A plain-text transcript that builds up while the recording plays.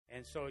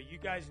And so you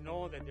guys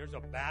know that there's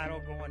a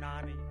battle going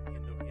on in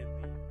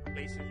the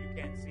places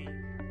you can't see.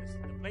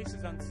 The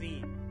places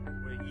unseen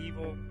where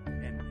evil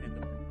and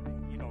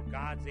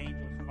God's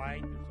angels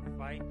fight. There's a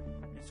fight.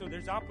 And so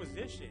there's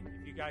opposition.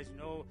 If you guys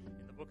know,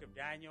 in the book of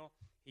Daniel,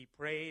 he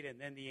prayed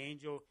and then the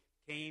angel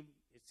came.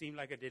 It seemed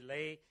like a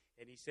delay.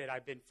 And he said,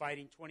 I've been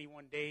fighting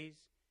 21 days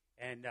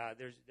and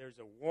there's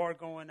a war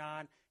going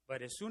on.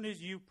 But as soon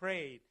as you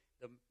prayed,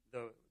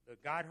 the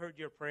God heard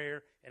your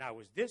prayer and I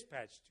was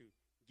dispatched to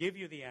give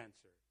you the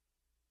answer.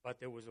 But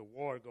there was a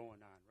war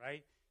going on,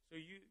 right? So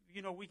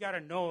we got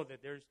to know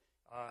that there's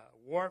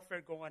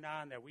warfare going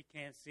on that we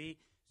can't see.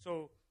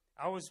 So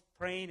I was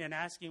praying and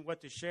asking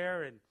what to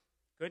share and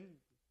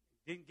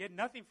didn't get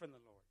nothing from the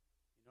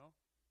Lord,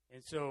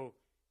 And so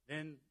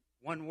then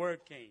one word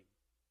came,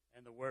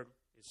 and the word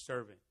is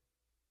servant.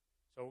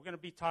 So we're going to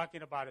be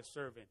talking about a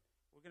servant.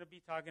 We're going to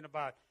be talking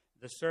about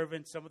the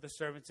servants, some of the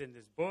servants in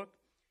this book.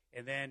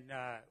 And then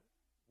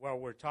while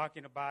we're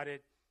talking about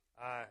it,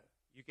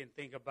 you can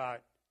think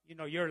about,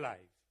 your life.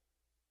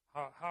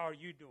 How are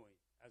you doing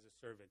as a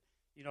servant?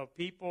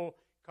 People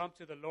come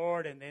to the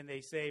Lord and then they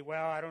say,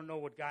 well, I don't know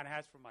what God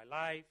has for my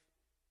life.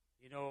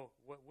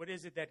 What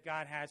is it that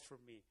God has for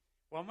me?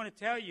 Well, I'm going to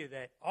tell you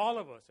that all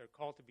of us are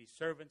called to be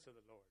servants of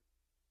the Lord.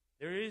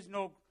 There is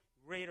no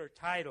greater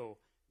title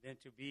than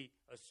to be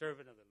a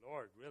servant of the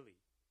Lord, really.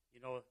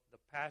 The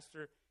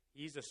pastor,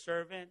 he's a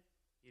servant.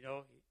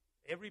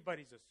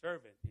 Everybody's a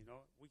servant,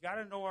 We got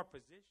to know our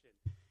position.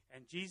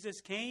 And Jesus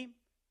came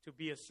to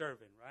be a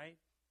servant, right?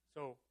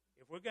 So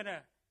if we're going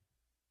to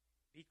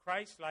be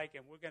Christ-like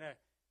and we're going to,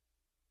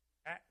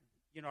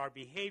 our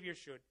behavior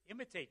should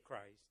imitate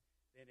Christ,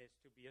 then it's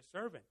to be a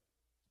servant.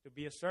 To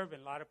be a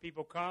servant. A lot of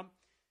people come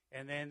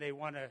and then they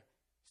want to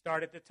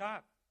start at the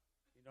top,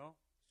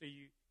 So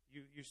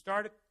you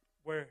start at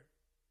where,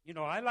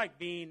 I like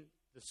being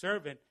the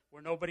servant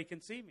where nobody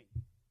can see me.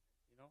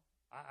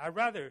 I'd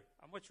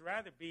much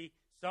rather be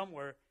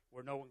somewhere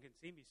where no one can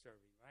see me serving,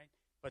 right?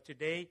 But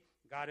today,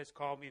 God has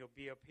called me to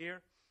be up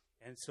here,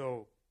 and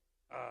so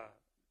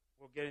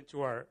we'll get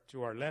into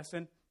our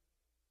lesson.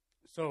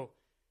 So,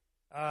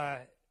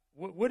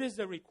 what is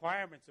the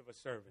requirements of a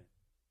servant?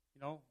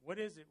 What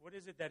is it? What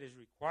is it that is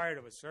required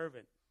of a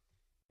servant?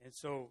 And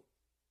so,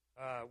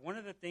 one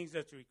of the things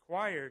that's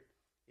required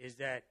is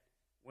that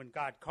when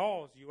God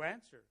calls, you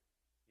answer.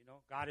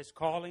 God is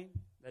calling,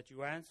 that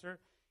you answer.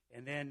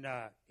 And then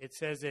it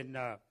says in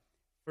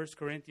 1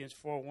 Corinthians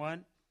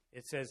 4:1,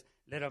 it says,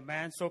 let a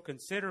man so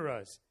consider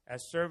us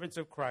as servants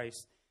of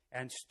Christ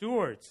and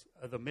stewards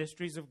of the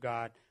mysteries of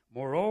God.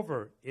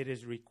 Moreover, it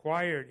is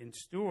required in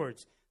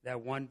stewards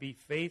that one be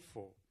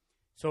faithful.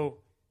 So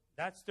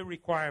that's the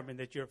requirement,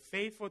 that you're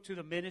faithful to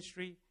the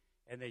ministry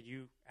and that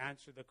you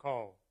answer the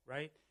call,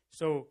 right?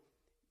 So,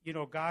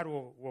 God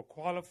will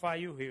qualify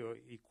you. He will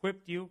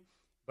equip you.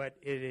 But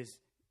it is,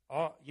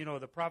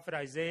 the prophet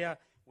Isaiah,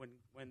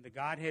 when the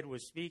Godhead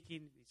was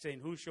speaking, saying,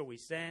 who shall we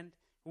send?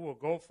 Who will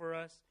go for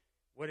us?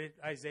 What did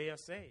Isaiah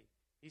say?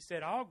 He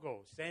said, I'll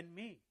go. Send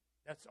me.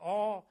 That's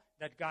all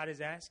that God is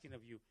asking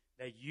of you,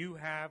 that you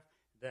have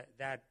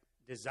that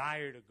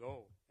desire to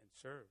go and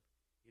serve.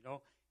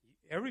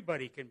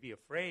 Everybody can be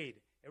afraid.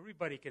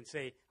 Everybody can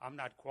say, I'm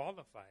not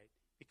qualified,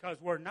 because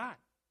we're not.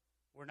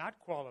 We're not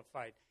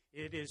qualified.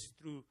 It is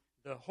through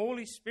the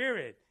Holy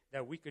Spirit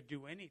that we could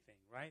do anything,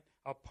 right?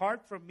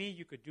 Apart from me,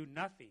 you could do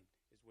nothing,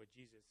 is what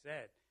Jesus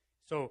said.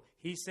 So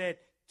he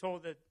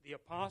told the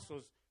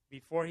apostles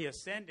before he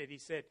ascended, he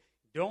said,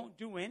 don't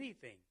do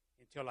anything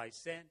until I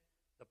send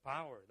the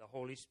power, the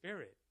Holy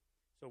Spirit.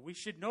 So we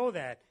should know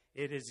that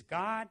it is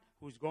God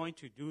who's going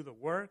to do the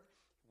work.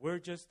 We're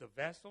just the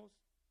vessels,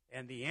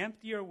 and the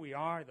emptier we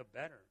are, the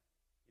better.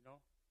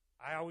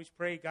 I always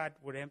pray God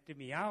would empty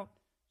me out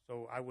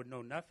so I would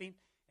know nothing.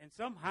 And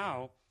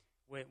somehow,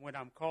 when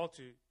I'm called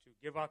to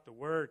give out the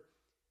word,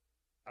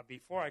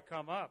 before I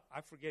come up, I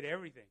forget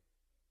everything.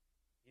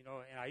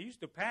 And I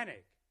used to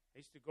panic. I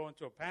used to go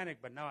into a panic,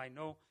 but now I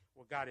know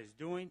what God is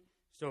doing.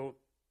 So,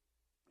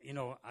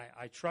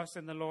 I trust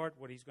in the Lord,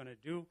 what he's going to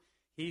do.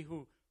 He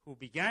who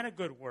began a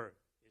good work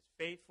is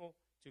faithful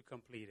to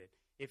complete it.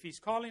 If he's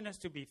calling us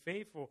to be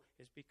faithful,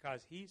 it's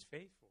because he's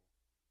faithful.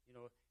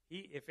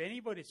 If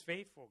anybody's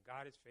faithful,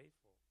 God is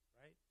faithful,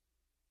 right?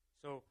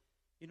 So,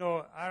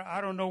 I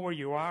don't know where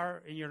you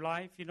are in your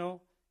life,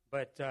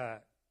 but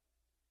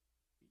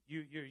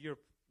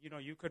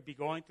you could be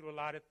going through a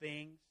lot of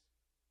things,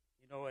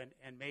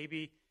 and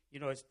maybe,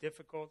 it's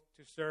difficult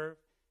to serve.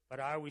 But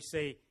I always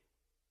say,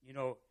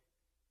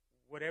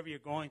 whatever you're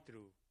going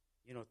through,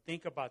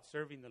 think about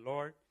serving the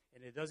Lord.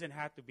 And it doesn't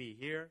have to be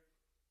here.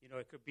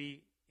 It could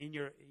be in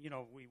your,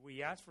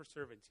 we ask for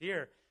servants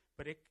here,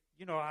 but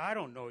I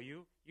don't know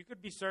you. You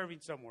could be serving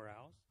somewhere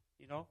else,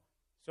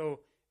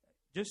 So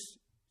just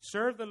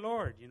serve the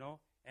Lord,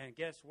 and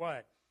guess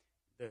what?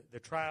 The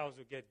trials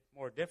will get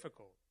more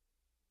difficult.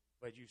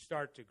 But you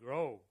start to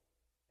grow,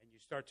 and you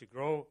start to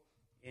grow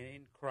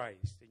in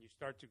Christ, and you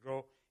start to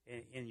grow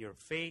in your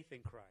faith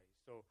in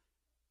Christ. So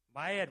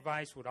my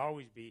advice would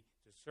always be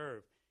to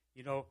serve.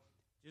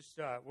 just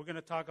we're going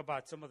to talk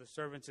about some of the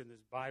servants in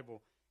this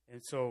Bible.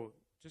 And so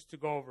just to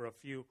go over a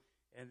few.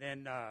 And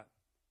then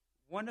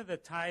one of the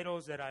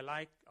titles that I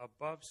like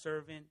above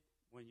servant,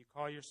 when you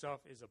call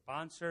yourself, is a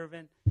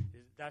bondservant.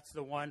 That's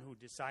the one who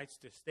decides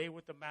to stay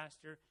with the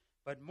master.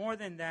 But more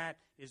than that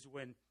is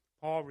when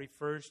Paul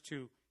refers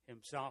to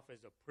himself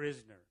as a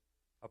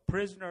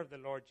prisoner of the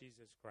Lord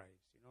Jesus Christ.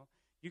 You know,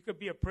 you could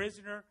be a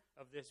prisoner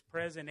of this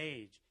present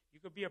age. You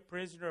could be a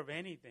prisoner of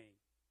anything,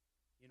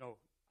 you know,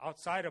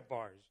 outside of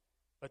bars.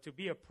 But to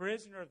be a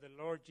prisoner of the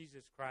Lord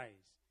Jesus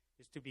Christ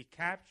is to be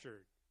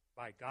captured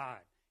by God.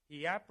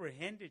 He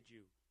apprehended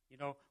you. You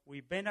know,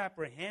 we've been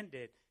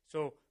apprehended.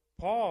 So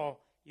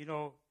Paul, you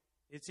know,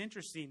 it's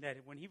interesting that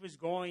when he was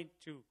going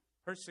to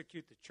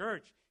persecute the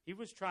church, he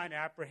was trying to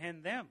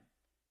apprehend them.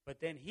 But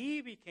then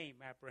he became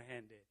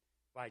apprehended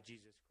by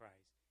Jesus Christ.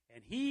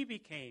 And he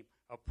became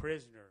a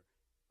prisoner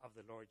of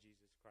the Lord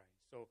Jesus Christ.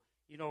 So,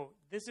 you know,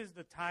 this is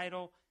the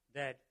title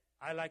that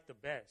I like the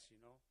best, you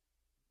know,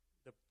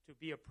 to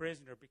be a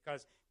prisoner.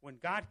 Because when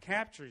God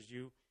captures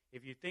you,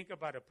 if you think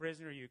about a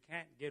prisoner, you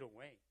can't get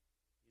away.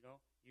 You know,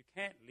 you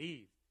can't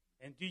leave.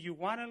 And do you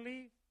want to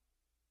leave?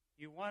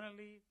 You want to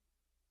leave?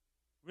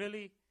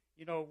 Really,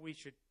 you know, we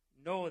should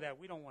know that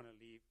we don't want to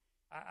leave.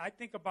 I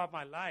think about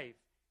my life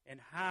and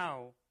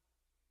how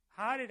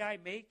did I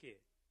make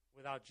it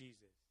without Jesus?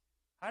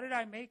 How did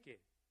I make it?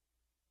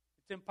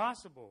 It's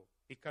impossible,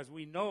 because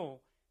we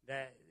know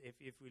that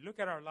if we look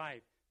at our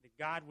life, that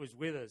God was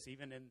with us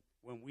even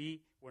when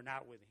we were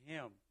not with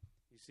him.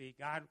 You see,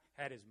 God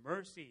had his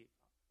mercy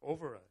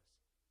over us.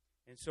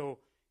 And so,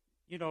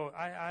 you know,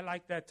 I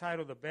like that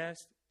title the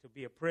best, to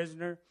be a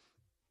prisoner.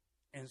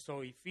 And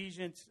so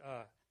Ephesians,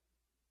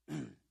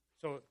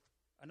 so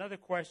another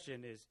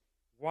question is,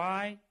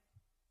 why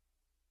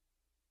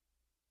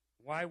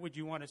would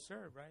you want to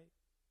serve, right?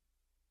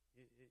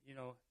 You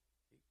know,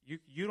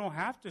 you don't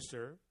have to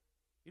serve.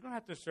 You don't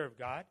have to serve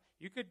God.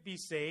 You could be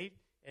saved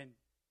and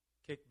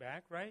kick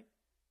back, right?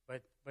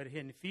 But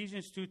in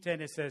Ephesians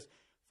 2:10 it says,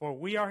 "For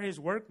we are his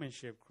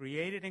workmanship,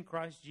 created in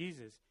Christ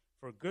Jesus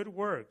for good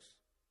works,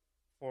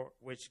 for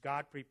which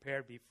God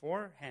prepared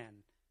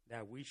beforehand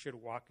that we should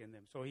walk in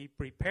them." So he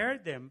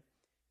prepared them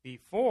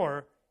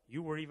before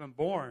you were even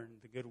born,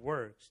 the good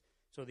works.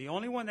 So the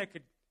only one that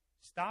could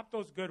stop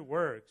those good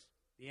works,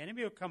 the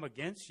enemy will come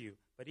against you,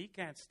 but he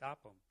can't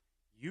stop them.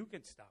 You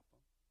can stop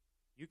them.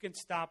 You can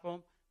stop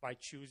them by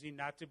choosing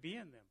not to be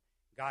in them.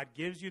 God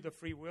gives you the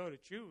free will to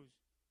choose,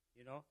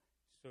 you know.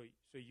 So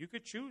you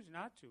could choose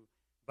not to.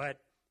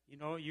 But, you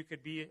know, you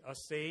could be a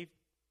saved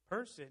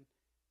person,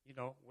 you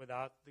know,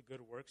 without the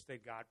good works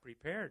that God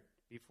prepared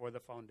before the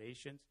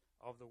foundations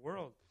of the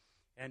world.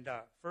 And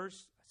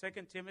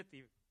 2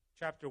 Timothy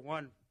chapter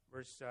 1,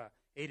 verse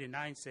 8 and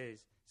 9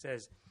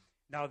 says,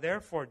 "Now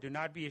therefore do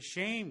not be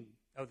ashamed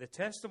of the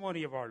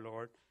testimony of our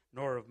Lord,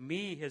 nor of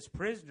me his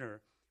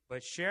prisoner,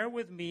 but share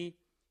with me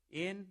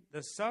in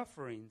the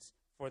sufferings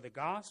for the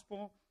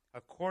gospel,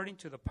 according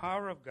to the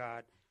power of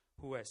God,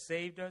 who has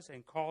saved us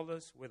and called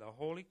us with a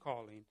holy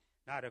calling,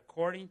 not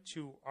according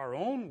to our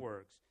own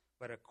works,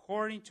 but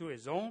according to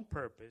his own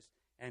purpose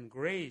and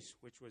grace,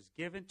 which was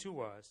given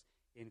to us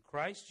in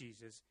Christ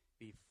Jesus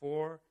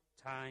before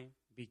time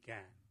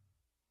began."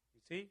 You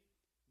see,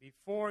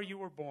 before you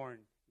were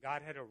born,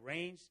 God had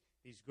arranged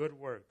these good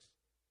works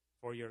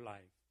for your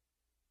life.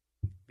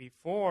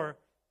 Before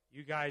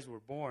you guys were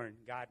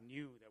born, God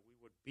knew that we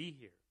would be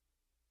here.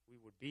 We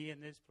would be in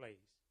this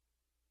place,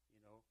 you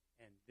know,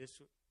 and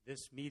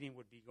this meeting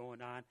would be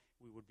going on.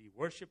 We would be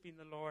worshiping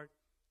the Lord,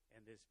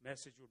 and this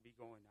message would be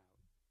going out.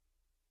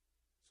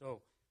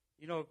 So,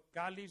 you know,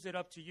 God leaves it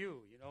up to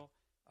you, you know.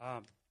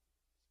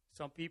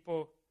 Some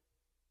people,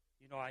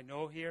 you know, I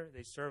know here,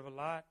 they serve a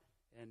lot,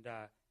 and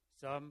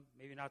some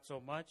maybe not so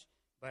much,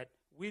 but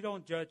we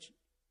don't judge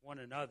one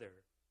another.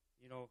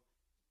 You know,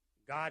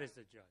 God is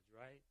the judge,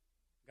 right?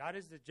 God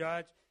is the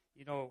judge.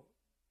 You know,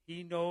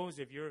 he knows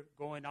if you're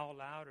going all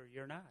out or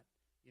you're not.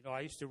 You know,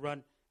 I used to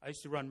run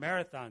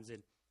marathons,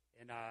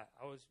 and I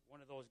was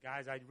one of those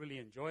guys. I really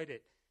enjoyed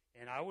it,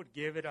 and I would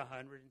give it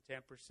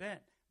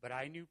 110%. But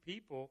I knew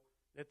people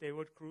that they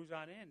would cruise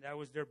on in. That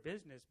was their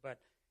business.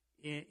 But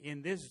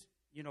in this,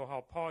 you know,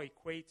 how Paul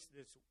equates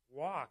this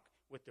walk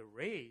with the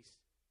race,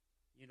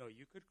 you know,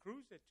 you could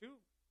cruise it too.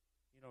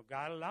 You know,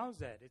 God allows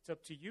that. It's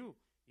up to you.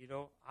 You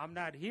know, I'm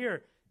not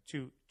here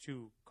to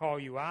call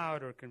you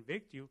out or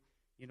convict you.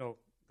 You know,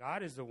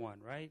 God is the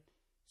one, right?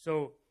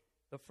 So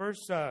the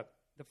first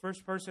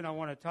person I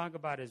want to talk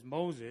about is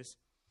Moses.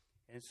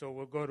 And so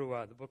we'll go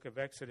to the book of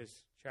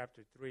Exodus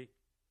chapter 3.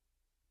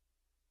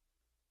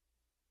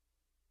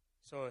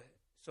 So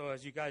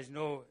as you guys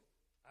know,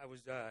 I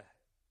was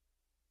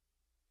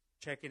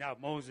checking out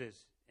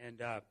Moses,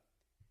 and I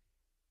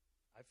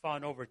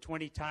found over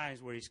 20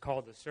 times where he's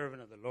called the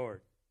servant of the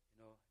Lord,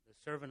 you know, the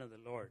servant of the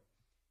Lord.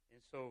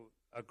 And so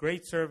a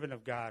great servant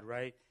of God,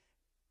 right?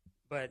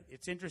 But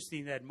it's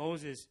interesting that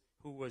Moses,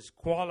 who was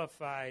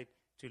qualified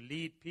to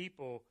lead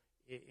people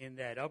in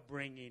that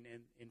upbringing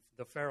in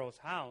the Pharaoh's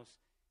house,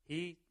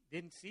 he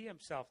didn't see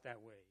himself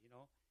that way, you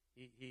know.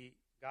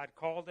 God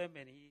called him,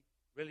 and he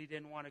really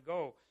didn't want to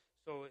go.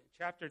 So in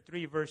chapter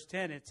 3, verse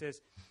 10, it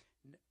says,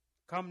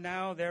 "Come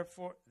now,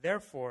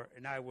 therefore,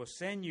 and I will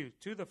send you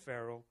to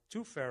Pharaoh,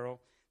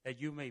 that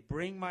you may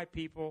bring my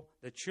people,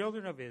 the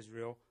children of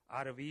Israel,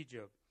 out of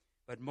Egypt."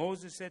 But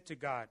Moses said to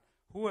God,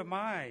 "Who am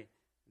I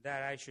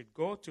that I should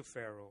go to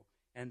Pharaoh,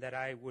 and that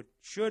I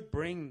should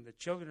bring the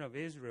children of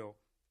Israel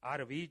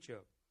out of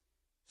Egypt?"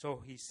 So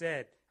he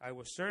said, "I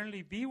will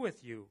certainly be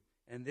with you,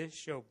 and this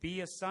shall be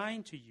a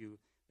sign to you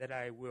that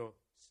I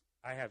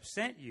have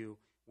sent you.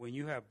 When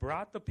you have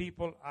brought the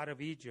people out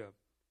of Egypt,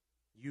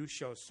 you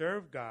shall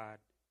serve God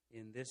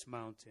in this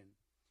mountain."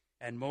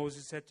 And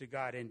Moses said to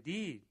God,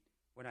 "Indeed,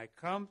 when I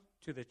come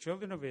to the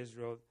children of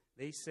Israel,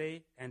 they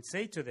say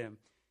to them,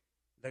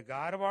 'The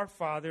God of our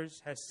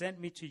fathers has sent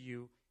me to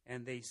you,'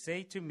 and they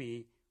say to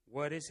me,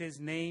 'What is his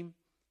name?'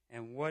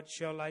 And what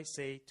shall I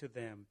say to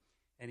them?"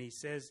 And he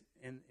says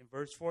in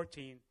verse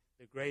 14,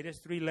 the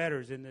greatest 3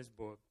 letters in this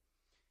book,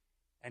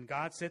 "And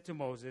God said to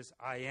Moses,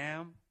 'I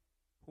am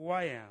who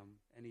I am.'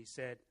 And he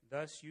said,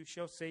 'Thus you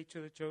shall say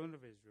to the children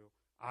of Israel,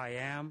 I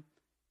am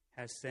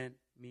has sent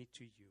me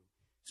to you.'"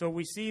 So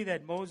we see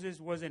that Moses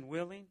wasn't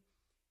willing,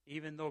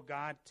 even though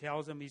God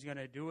tells him he's going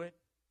to do it.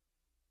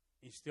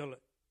 He's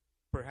still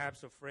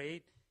perhaps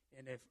afraid.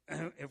 And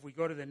if we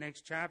go to the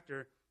next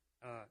chapter,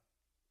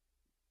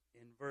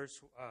 in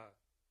verse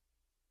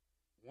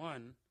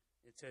 1,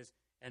 it says,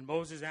 "And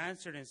Moses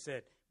answered and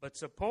said, 'But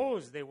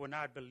suppose they will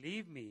not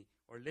believe me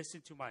or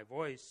listen to my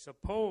voice.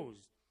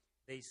 Suppose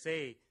they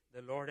say,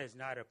 the Lord has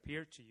not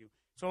appeared to you.'"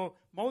 So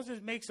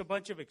Moses makes a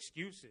bunch of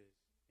excuses.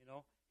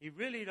 He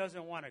really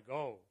doesn't want to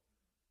go.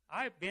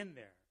 I've been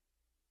there.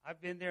 I've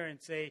been there and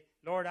say,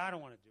 "Lord, I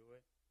don't want to do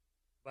it."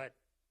 But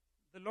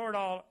the Lord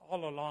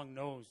all along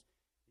knows,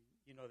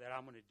 that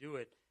I'm going to do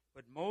it.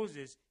 But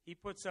Moses, he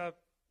puts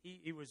up,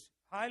 he was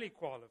highly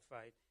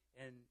qualified,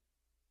 and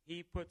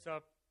he puts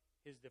up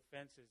his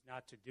defenses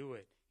not to do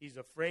it. He's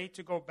afraid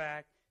to go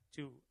back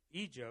to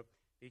Egypt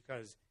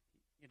because,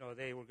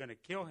 they were going to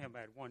kill him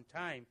at one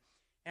time.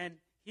 And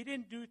he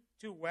didn't do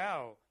too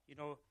well.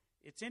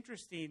 It's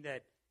interesting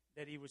that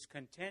he was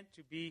content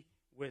to be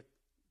with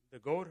the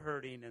goat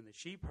herding and the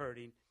sheep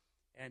herding,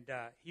 and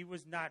he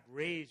was not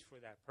raised for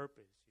that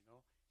purpose.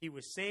 He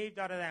was saved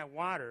out of that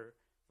water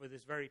for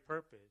this very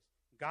purpose.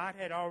 God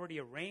had already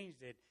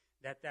arranged it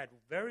that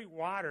very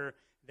water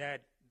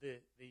that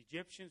the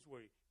Egyptians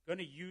were going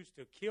to use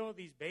to kill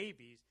these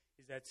babies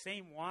is that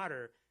same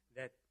water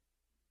that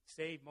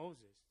saved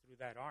Moses through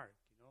that ark.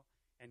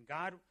 And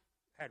God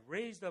had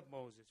raised up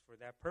Moses for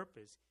that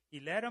purpose. He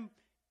let him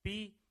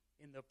be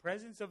in the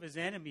presence of his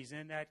enemies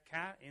in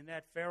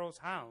that Pharaoh's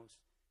house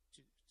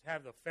to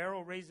have the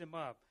Pharaoh raise him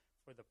up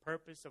for the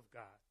purpose of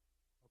God.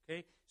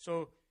 Okay,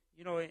 so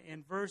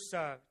in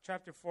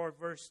chapter 4,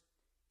 verse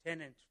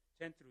 10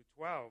 through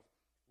 12,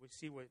 we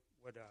see what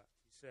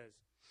he says.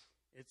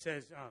 It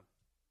says,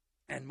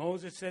 "And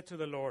Moses said to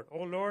the Lord,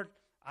 'O Lord,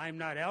 I am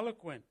not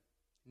eloquent,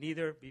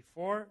 neither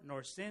before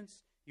nor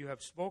since you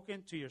have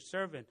spoken to your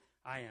servant.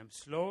 I am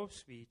slow of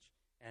speech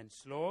and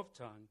slow of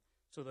tongue.'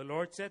 So the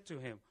Lord said to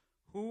him,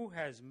 'Who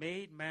has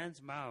made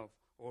man's mouth,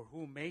 or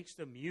who makes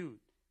the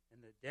mute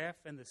and the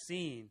deaf and the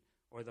seeing,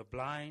 or the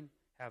blind?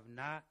 Have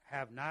not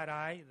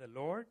I, the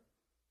Lord?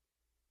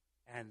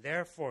 And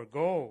therefore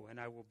go, and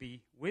I will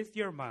be with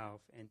your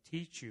mouth and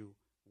teach you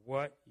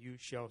what you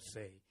shall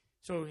say.'"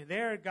 So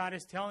there God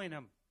is telling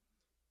him,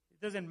 it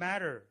doesn't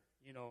matter,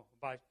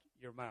 about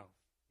your mouth.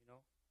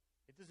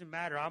 It doesn't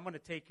matter. I'm going to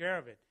take care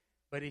of it.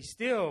 But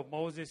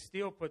Moses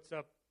still puts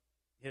up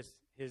his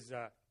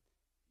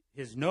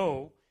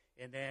no,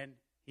 and then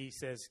he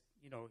says,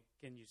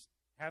 "Can you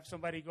have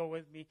somebody go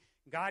with me?"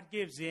 God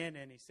gives in,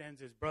 and he sends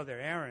his brother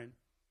Aaron,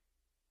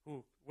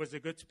 who was a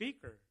good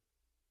speaker.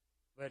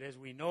 But as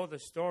we know the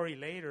story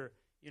later,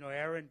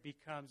 Aaron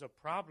becomes a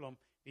problem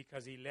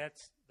because he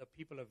lets the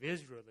people of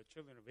Israel, the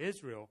children of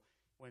Israel,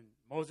 when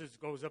Moses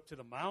goes up to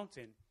the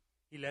mountain,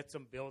 he lets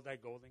them build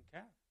that golden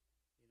calf.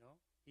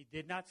 He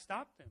did not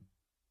stop them.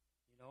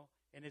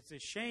 And it's a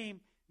shame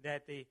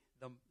that the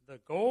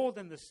gold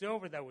and the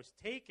silver that was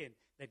taken,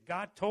 that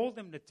God told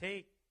them to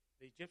take,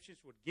 the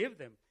Egyptians would give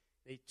them,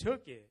 they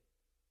took it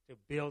to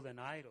build an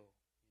idol.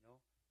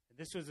 And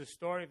this was the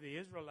story of the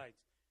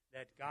Israelites,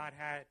 that God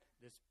had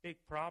this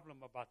big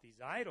problem about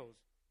these idols,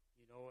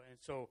 and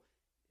so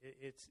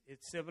it's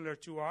similar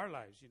to our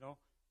lives.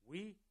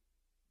 We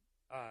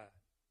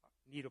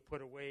need to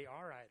put away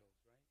our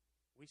idols, right?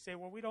 We say,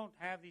 well, we don't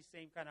have these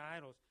same kind of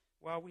idols.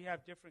 Well, we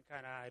have different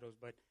kind of idols,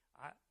 but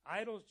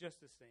idols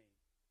just the same,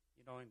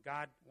 and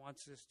God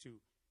wants us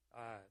to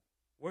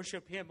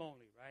worship Him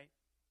only, right?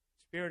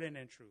 Spirit and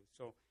in truth.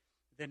 So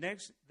the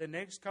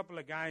next couple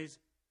of guys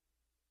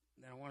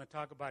that I want to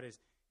talk about is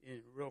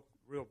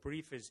real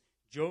brief is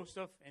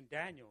Joseph and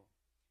Daniel.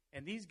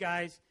 And these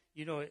guys,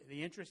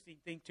 the interesting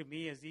thing to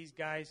me is these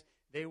guys,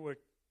 they were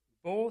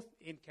both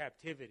in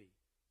captivity.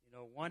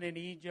 One in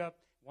Egypt,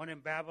 one in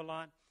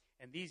Babylon.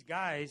 And these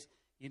guys,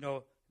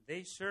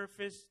 they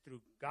surfaced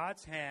through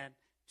God's hand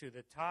to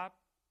the top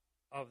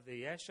of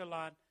the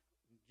echelon,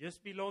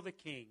 just below the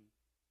king.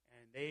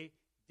 they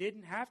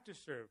didn't have to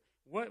serve.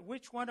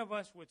 Which one of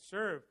us would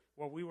serve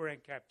while we were in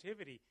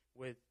captivity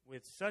with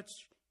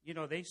such,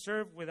 they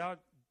served with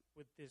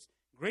this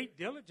great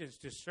diligence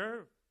to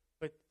serve,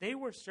 but they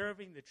were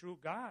serving the true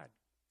God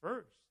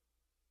first.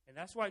 And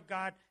that's why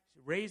God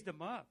raised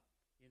them up,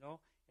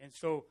 And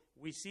so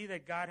we see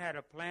that God had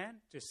a plan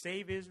to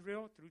save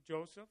Israel through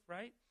Joseph,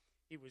 right?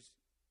 He was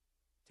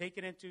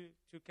taken into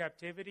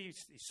captivity.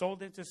 He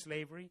sold into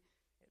slavery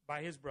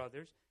by his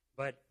brothers.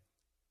 But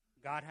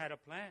God had a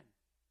plan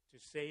to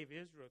save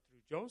Israel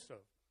through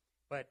Joseph.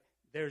 But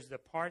there's the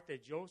part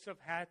that Joseph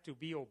had to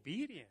be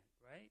obedient,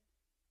 right?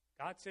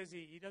 God says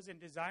he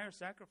doesn't desire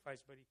sacrifice,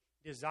 but he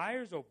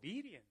desires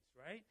obedience,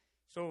 right?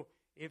 So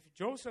if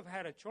Joseph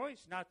had a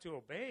choice not to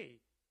obey,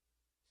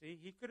 see,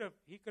 he could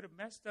have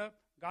messed up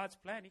God's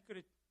plan.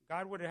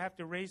 God would have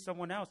to raise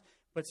someone else.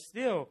 But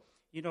still,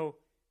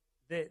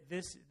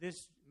 this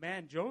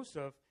man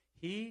Joseph,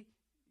 he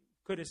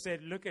could have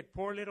said, "Look at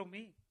poor little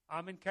me.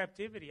 I'm in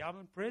captivity. I'm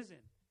in prison."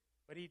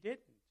 But he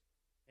didn't.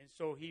 And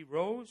so he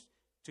rose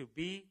to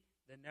be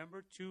the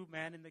number 2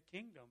 man in the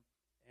kingdom.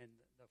 And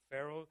the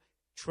Pharaoh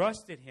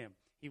trusted him.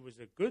 He was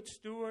a good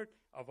steward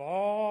of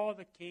all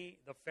the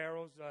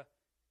Pharaoh's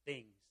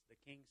things, the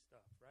king's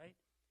stuff, right?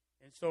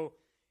 And so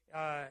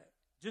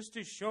just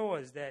to show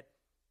us that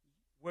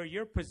where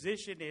your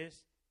position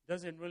is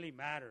doesn't really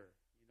matter,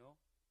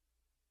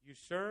 You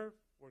serve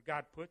where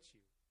God puts you,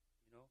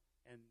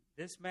 And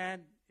this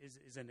man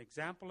is an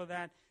example of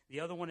that. The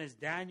other one is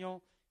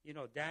Daniel.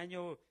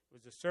 Daniel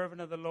was a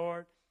servant of the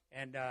Lord.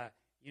 And,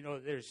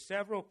 there's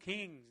several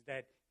kings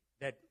that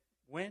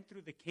went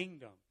through the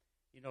kingdom,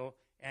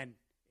 And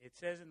it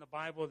says in the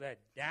Bible that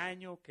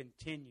Daniel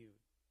continued.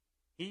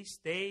 He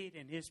stayed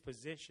in his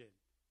position.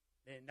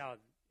 And now, it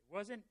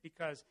wasn't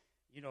because,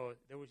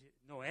 there was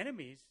no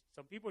enemies.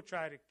 Some people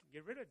tried to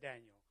get rid of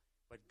Daniel.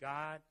 But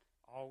God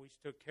always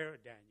took care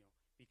of Daniel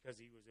because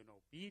he was an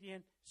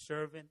obedient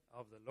servant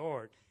of the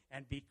Lord.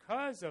 And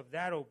because of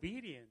that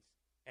obedience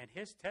and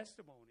his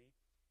testimony,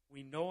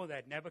 we know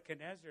that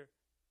Nebuchadnezzar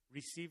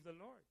received the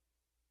Lord.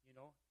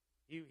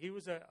 He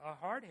was a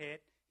hardhead.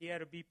 He had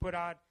to be put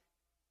out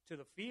to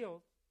the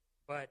field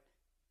but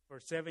for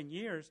 7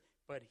 years.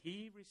 But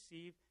he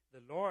received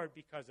the Lord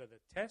because of the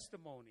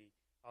testimony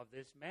of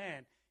this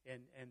man.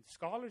 And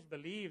scholars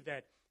believe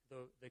that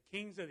the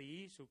kings of the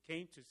East who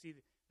came to see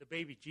the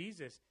baby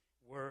Jesus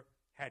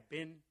had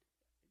been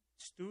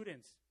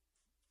students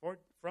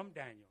from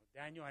Daniel.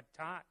 Daniel had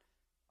taught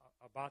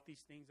about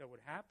these things that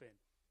would happen.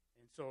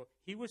 And so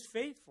he was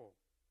faithful.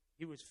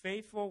 He was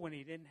faithful when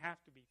he didn't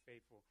have to be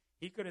faithful.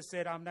 He could have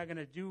said, "I'm not going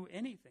to do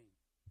anything.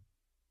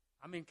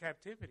 I'm in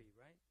captivity,"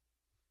 right?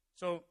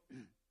 So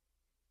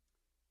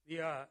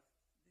the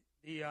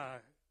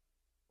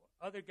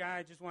other guy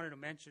I just wanted to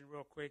mention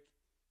real quick,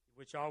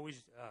 which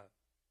always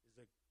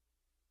is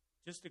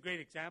just a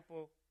great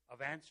example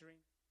of answering,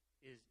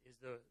 is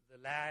the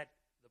lad,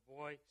 the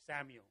boy,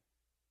 Samuel.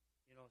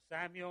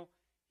 Samuel,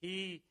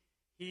 he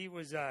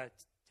was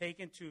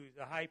taken to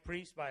the high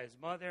priest by his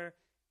mother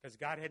because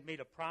God had made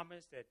a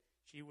promise that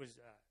she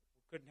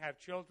couldn't have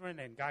children,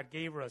 and God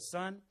gave her a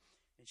son.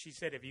 And she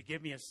said, "If you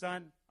give me a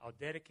son, I'll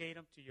dedicate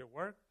him to your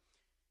work."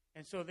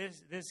 And so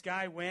this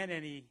guy went,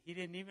 and he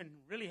didn't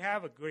even really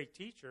have a great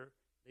teacher.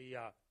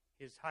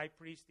 His high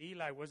priest,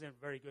 Eli, wasn't a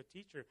very good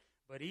teacher.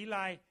 But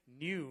Eli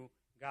knew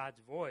God's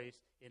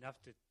voice enough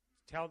to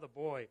tell the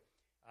boy,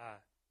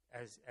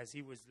 as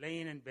he was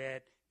laying in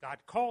bed,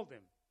 God called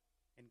him.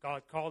 And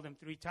God called him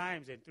 3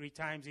 times. And 3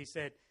 times he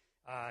said,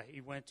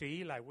 he went to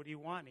Eli, "What do you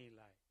want,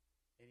 Eli?"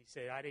 And he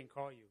said, "I didn't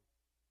call you."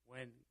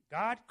 When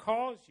God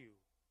calls you,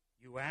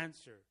 you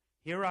answer.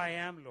 "Here I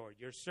am, Lord.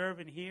 Your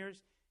servant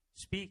hears.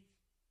 Speak.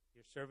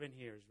 Your servant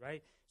hears,"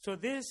 right? So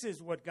this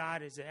is what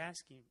God is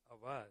asking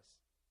of us,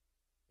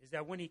 is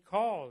that when he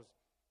calls,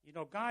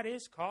 God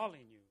is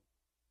calling you.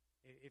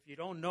 If you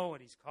don't know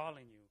it, he's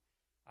calling you.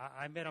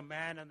 I met a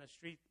man on the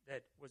street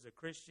that was a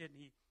Christian.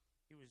 He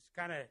was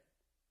kind of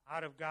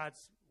out of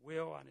God's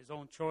will, on his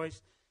own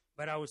choice.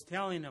 But I was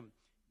telling him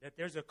that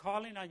there's a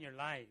calling on your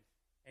life,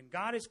 and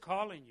God is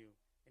calling you.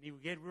 And he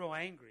would get real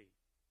angry.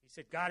 He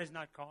said, "God is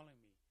not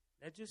calling me."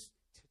 That just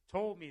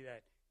told me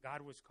that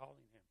God was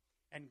calling him.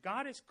 And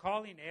God is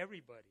calling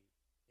everybody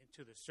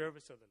into the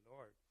service of the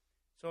Lord.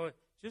 So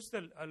just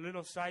a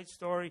little side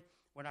story.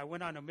 When I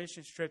went on a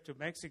mission trip to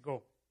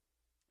Mexico,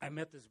 I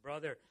met this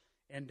brother,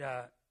 and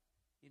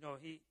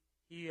he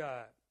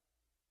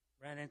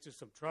ran into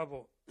some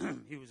trouble.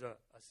 He was an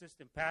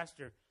assistant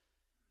pastor,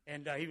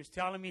 and he was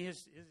telling me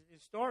his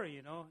story,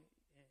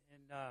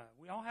 And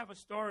we all have a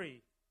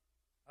story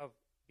of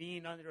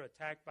being under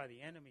attack by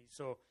the enemy.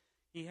 So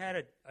he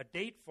had a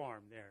date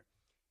farm there,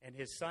 and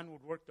his son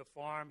would work the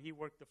farm. He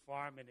worked the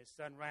farm, and his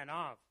son ran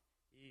off.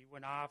 He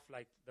went off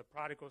like the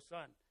prodigal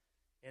son.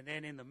 And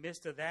then in the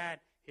midst of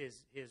that,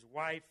 his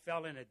wife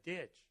fell in a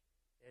ditch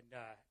and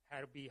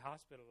had to be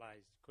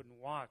hospitalized, couldn't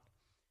walk.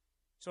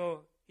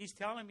 So he's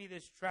telling me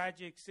this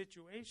tragic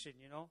situation,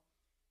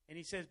 And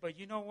he says, "But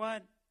you know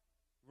what?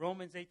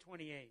 Romans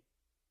 8:28.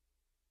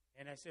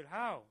 And I said,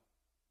 "How?"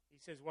 He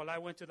says, well, I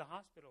went to the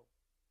hospital,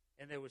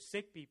 and there was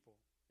sick people,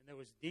 and there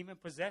was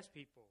demon-possessed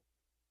people,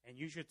 and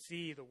you should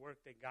see the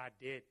work that God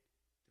did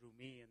through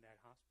me in that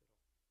hospital.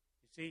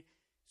 You see?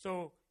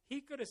 So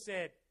he could have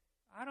said,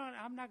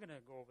 I'm not going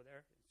to go over there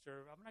and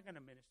serve. I'm not going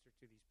to minister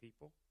to these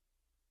people.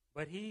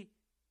 But he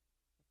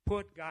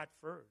put God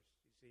first,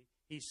 you see.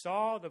 He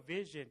saw the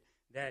vision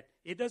that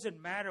it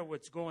doesn't matter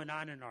what's going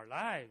on in our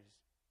lives.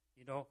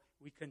 You know,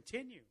 we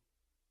continue.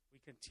 We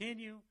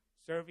continue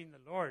serving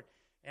the Lord.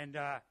 And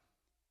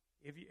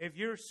if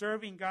you're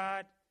serving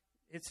God,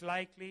 it's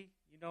likely,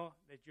 you know,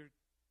 that you're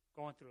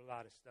going through a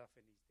lot of stuff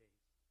in these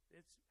days.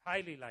 It's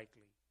highly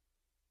likely.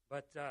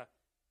 But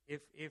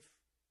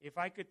if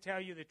I could tell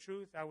you the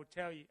truth, I'll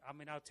tell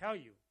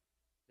you.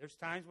 There's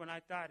times when I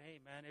thought, hey,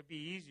 man, it'd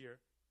be easier,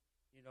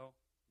 you know,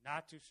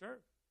 not to serve.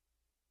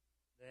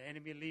 The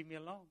enemy leave me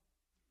alone.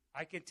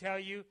 I can tell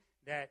you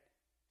that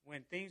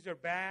when things are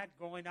bad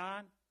going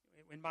on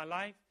in my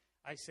life,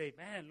 I say,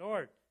 man,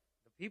 Lord,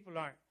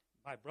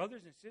 my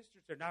brothers and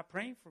sisters are not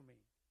praying for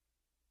me.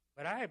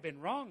 But I have been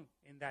wrong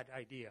in that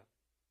idea.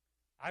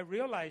 I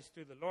realized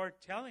through the Lord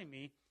telling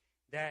me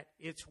that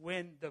it's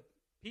when the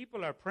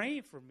people are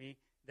praying for me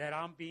that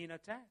I'm being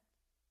attacked.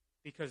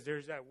 Because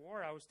there's that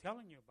war I was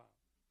telling you about.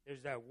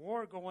 There's that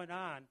war going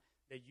on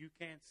that you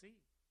can't see.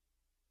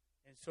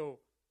 And so,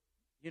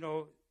 you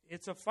know,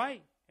 it's a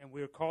fight, and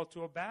we're called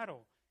to a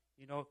battle.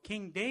 You know,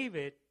 King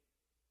David,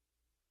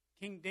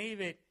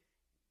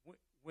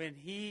 when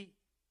he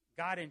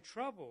got in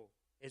trouble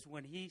is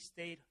when he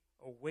stayed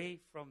away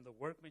from the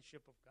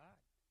workmanship of God.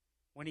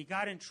 When he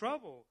got in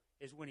trouble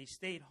is when he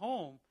stayed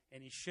home,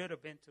 and he should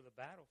have been to the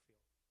battlefield.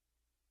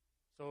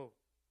 So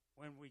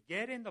when we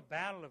get in the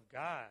battle of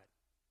God,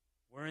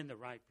 we're in the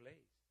right place.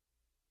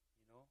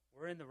 You know,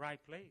 we're in the right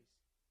place.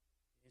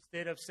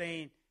 Instead of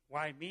saying,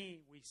 why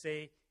me, we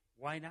say,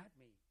 why not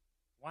me?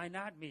 Why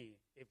not me?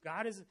 If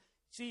God is,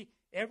 see,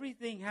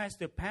 everything has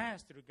to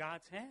pass through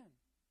God's hand.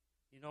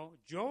 You know,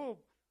 Job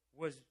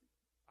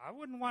I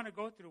wouldn't want to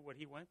go through what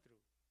he went through,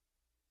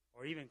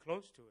 or even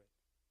close to it.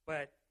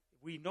 But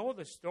we know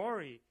the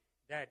story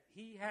that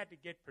he had to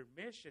get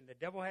permission. The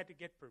devil had to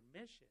get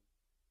permission.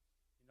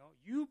 You know,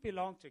 you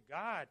belong to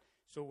God.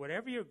 So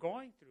whatever you're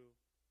going through,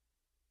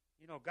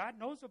 you know, God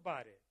knows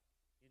about it.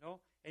 You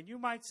know, and you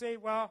might say,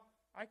 well,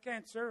 I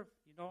can't serve.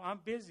 You know, I'm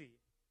busy.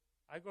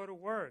 I go to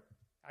work.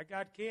 I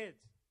got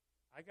kids.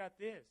 I got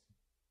this.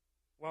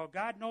 Well,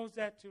 God knows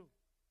that too.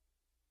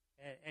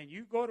 And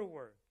you go to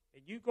work.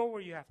 And you go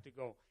where you have to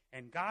go.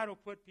 And God will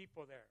put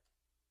people there.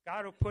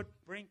 God will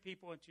bring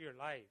people into your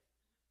life,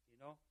 you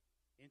know,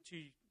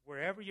 into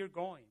wherever you're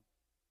going.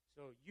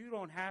 So you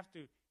don't have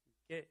to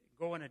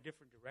go in a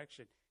different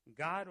direction.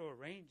 God will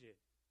arrange it.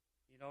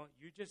 You know,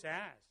 you just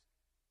ask.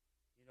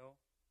 You know,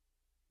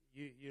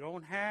 you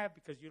don't have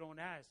because you don't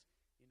ask.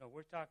 You know,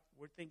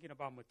 we're thinking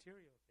about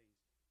material things.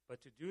 But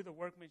to do the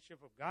workmanship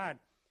of God,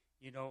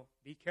 you know,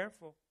 be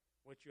careful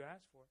what you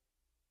ask for,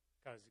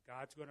 because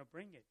God's going to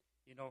bring it.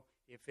 You know,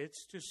 if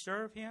it's to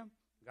serve him,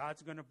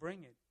 God's going to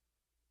bring it.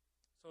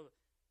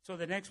 So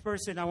the next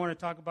person I want to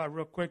talk about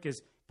real quick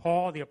is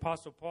Paul, the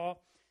Apostle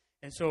Paul.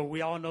 And so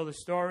we all know the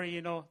story,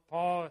 you know,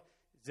 Paul,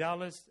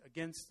 zealous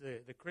against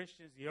the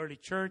Christians, the early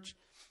church.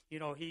 You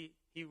know, he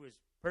was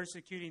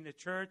persecuting the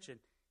church. And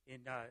in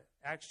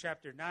Acts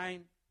chapter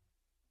 9,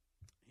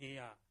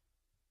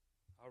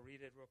 I'll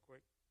read it real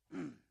quick.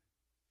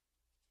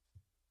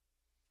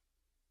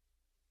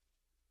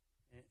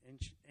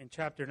 In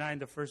chapter 9,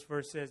 the first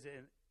verse says,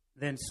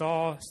 then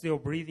Saul, still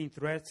breathing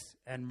threats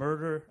and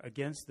murder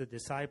against the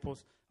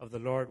disciples of the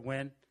Lord,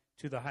 went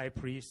to the high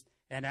priest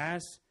and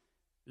asked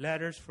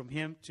letters from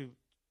him to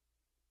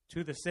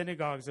the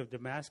synagogues of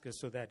Damascus,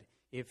 so that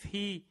if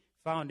he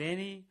found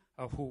any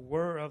who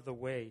were of the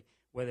way,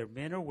 whether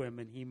men or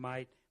women, he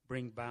might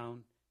bring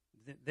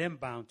them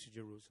bound to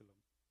Jerusalem.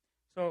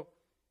 So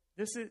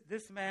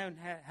this man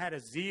had a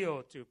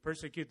zeal to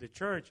persecute the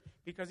church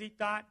because he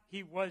thought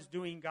he was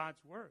doing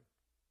God's work.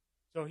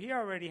 So he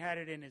already had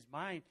it in his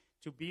mind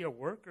to be a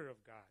worker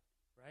of God,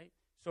 right?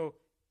 So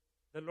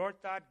the Lord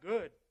thought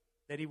good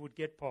that he would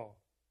get Paul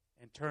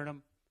and turn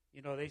him.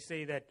 You know, they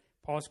say that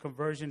Paul's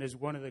conversion is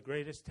one of the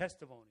greatest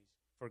testimonies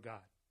for God.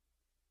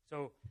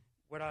 So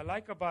what I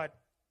like about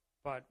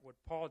what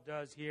Paul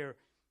does here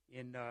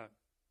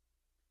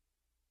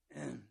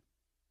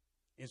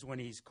is when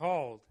he's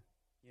called,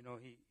 you know,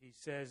 he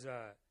says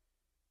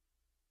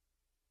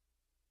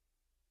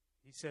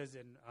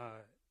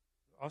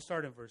I'll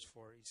start in verse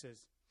 4. He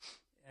says,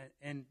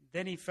 and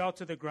then he fell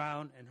to the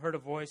ground and heard a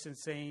voice and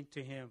saying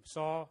to him,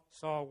 Saul,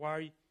 Saul,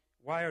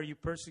 why are you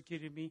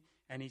persecuting me?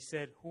 And he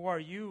said, who are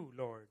you,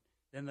 Lord?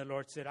 Then the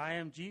Lord said, I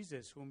am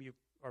Jesus, whom you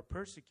are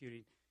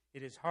persecuting.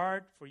 It is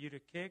hard for you to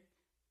kick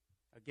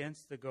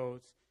against the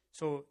goats.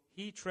 So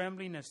he,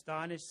 trembling,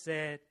 astonished,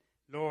 said,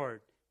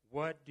 Lord,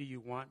 what do you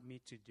want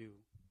me to do?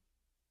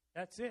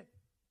 That's it.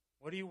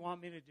 What do you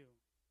want me to do?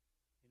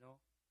 You know,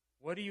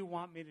 what do you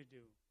want me to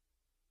do?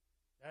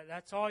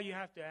 That's all you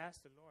have to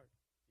ask the Lord.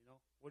 You know,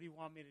 what do you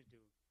want me to do?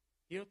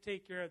 He'll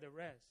take care of the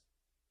rest.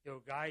 He'll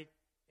guide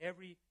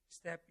every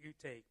step you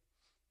take.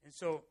 And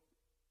so,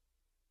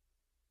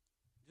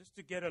 just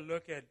to get a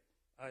look at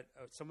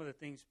some of the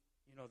things,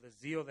 the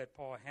zeal that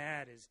Paul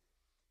had is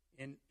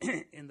in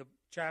in the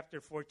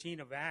chapter 14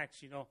 of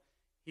Acts.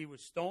 He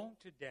was stoned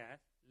to death,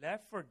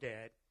 left for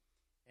dead,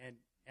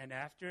 and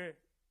after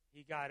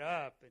he got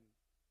up and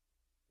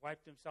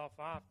wiped himself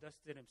off,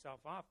 dusted himself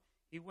off,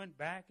 he went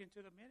back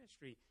into the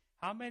ministry.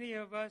 How many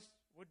of us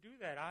would do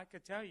that? I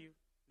could tell you,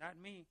 not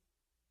me.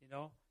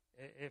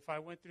 If I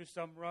went through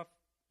some rough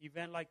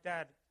event like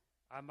that,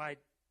 I might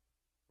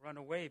run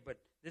away. But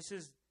this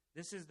is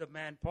the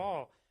man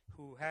Paul,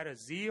 who had a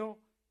zeal.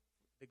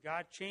 That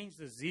God changed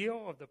the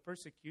zeal of the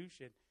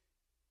persecution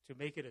to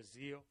make it a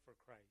zeal for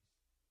Christ.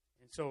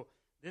 And so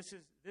this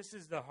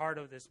is the heart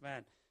of this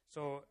man.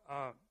 So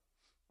I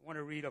want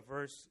to read a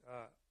verse,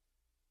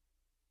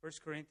 1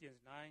 Corinthians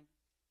 9.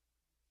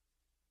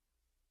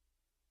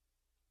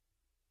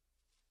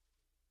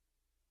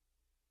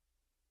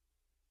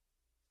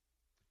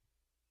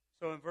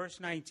 So in verse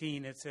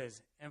 19 it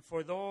says, "And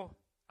for though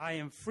I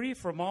am free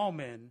from all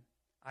men,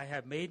 I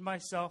have made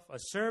myself a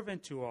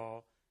servant to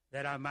all,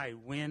 that I might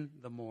win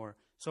the more."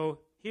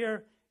 So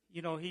here,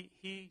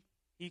 he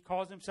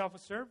calls himself a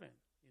servant,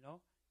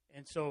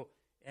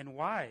 and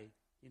why?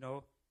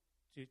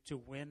 To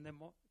win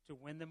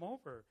them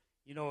over.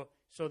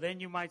 So then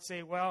you might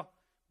say, well,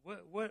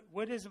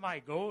 what is my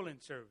goal in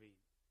serving?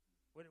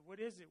 What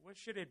is it? What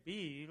should it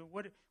be?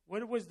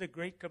 What was the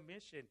Great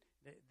Commission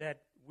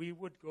that we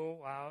would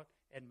go out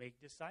and make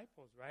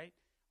disciples, right?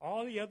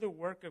 All the other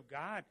work of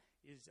God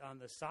is on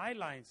the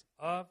sidelines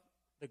of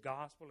the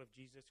gospel of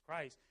Jesus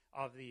Christ,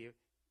 of the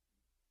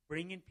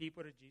bringing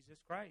people to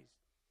Jesus Christ.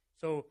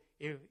 So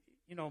if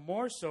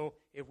more so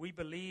if we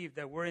believe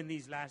that we're in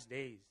these last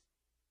days,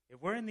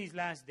 if we're in these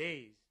last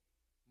days,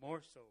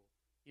 more so,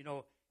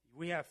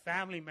 we have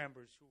family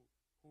members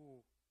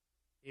who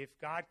if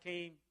God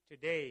came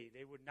today,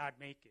 they would not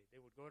make it. They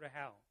would go to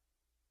hell.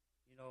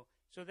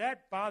 So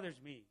that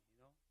bothers me.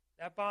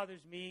 That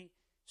bothers me.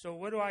 So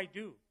what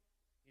do?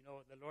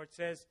 The Lord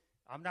says,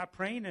 I'm not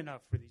praying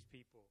enough for these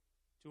people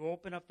to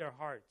open up their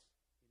hearts,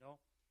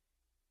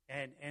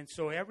 And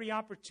so every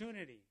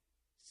opportunity,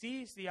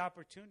 seize the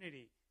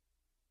opportunity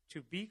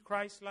to be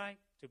Christ-like,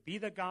 to be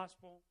the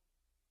gospel,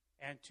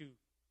 and to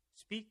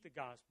speak the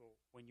gospel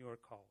when you are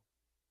called.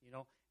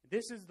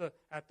 This is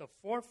at the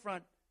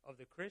forefront of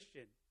the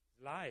Christian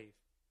life,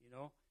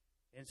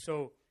 And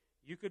so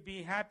you could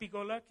be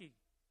happy-go-lucky.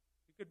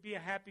 You could be a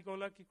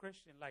happy-go-lucky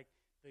Christian. Like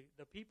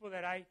the people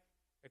that I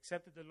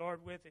accepted the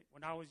Lord with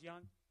when I was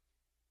young,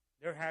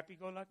 they're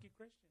happy-go-lucky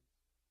Christians.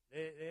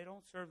 They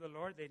don't serve the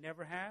Lord. They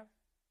never have.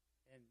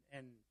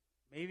 And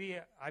maybe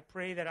I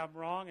pray that I'm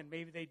wrong, and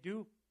maybe they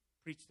do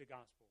preach the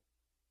gospel.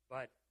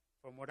 But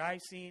from what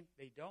I've seen,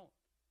 they don't.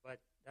 But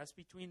that's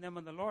between them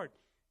and the Lord.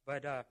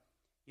 But,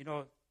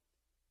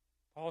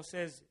 Paul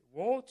says,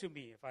 woe to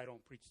me if I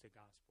don't preach the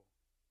gospel.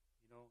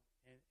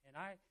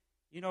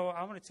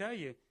 I'm going to tell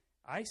you,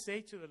 I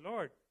say to the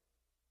Lord,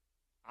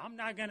 I'm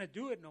not going to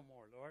do it no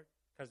more, Lord,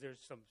 because there's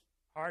some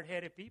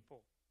hard-headed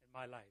people in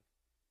my life.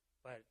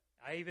 But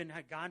I even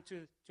had gone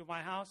to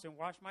my house and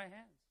washed my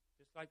hands,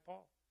 just like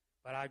Paul.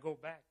 But I go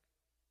back.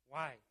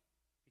 Why?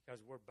 Because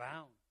we're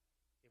bound.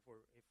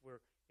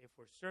 If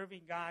we're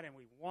serving God and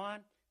we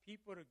want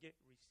people to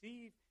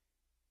receive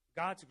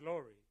God's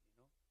glory,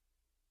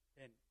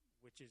 then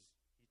which is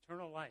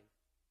eternal life,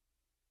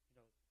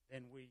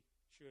 then we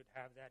should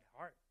have that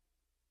heart.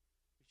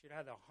 We should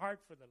have the heart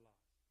for the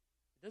lost.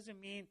 It doesn't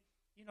mean,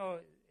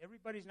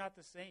 everybody's not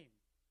the same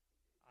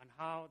on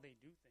how they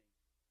do things.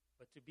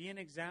 But to be an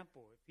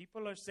example, if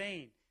people are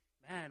saying,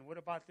 man, what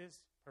about this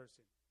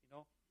person?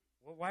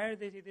 Well, why are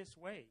they this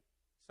way?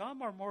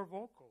 Some are more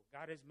vocal.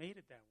 God has made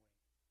it that way.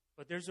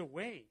 But there's a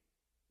way.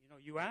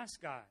 You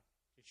ask God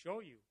to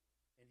show you,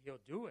 and He'll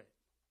do it.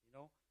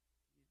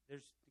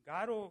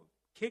 God will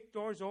kick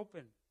doors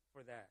open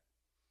for that.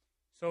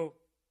 So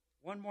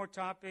one more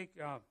topic,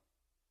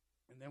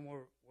 and then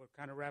we'll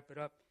kind of wrap it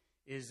up,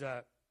 is,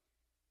 as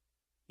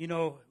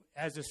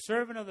a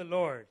servant of the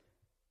Lord,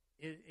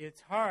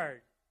 it's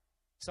hard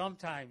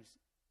sometimes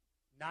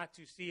not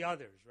to see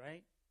others,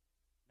 right?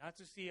 Not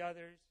to see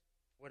others,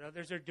 what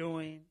others are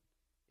doing.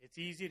 It's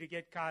easy to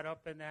get caught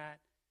up in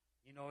that.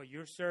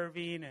 You're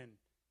serving and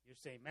you're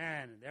saying,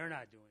 man, they're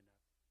not doing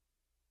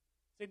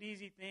that. It's an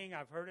easy thing.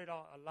 I've heard it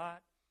a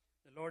lot.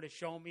 The Lord has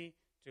shown me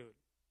to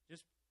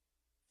just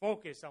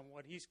focus on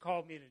what He's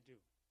called me to do.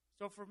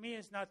 So for me,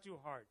 it's not too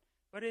hard.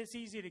 But it's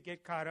easy to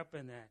get caught up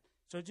in that.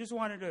 So just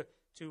wanted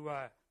to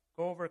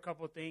go over a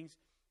couple of things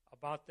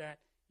about that.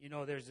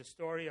 There's the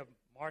story of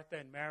Martha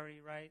and Mary,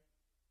 right?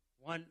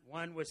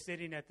 One was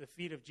sitting at the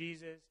feet of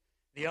Jesus.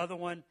 The other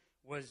one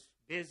was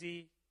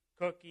busy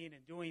cooking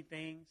and doing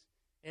things.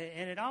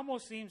 And it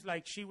almost seems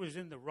like she was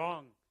in the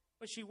wrong,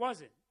 but she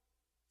wasn't.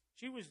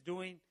 She was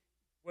doing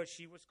what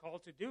she was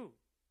called to do.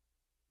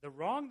 The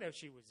wrong that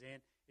she was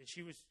in is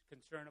she was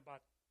concerned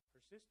about her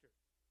sister.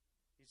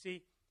 You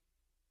see,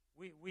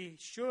 we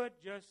should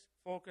just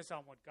focus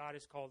on what God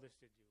has called us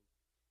to do.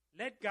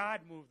 Let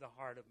God move the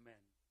heart of men.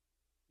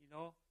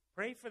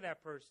 pray for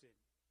that person.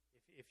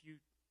 If you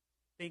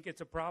think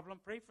it's a problem,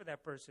 pray for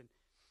that person.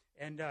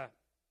 And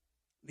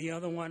the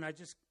other one, I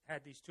just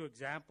had these two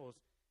examples.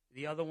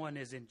 The other one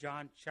is in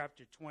John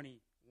chapter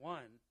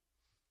 21.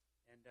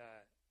 And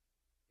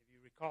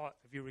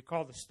if you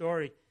recall the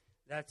story,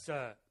 that's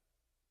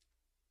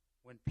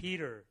when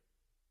Peter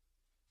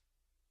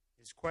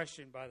is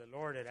questioned by the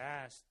Lord and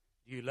asked,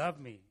 "Do you love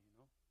me?"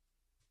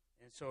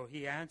 And so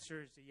he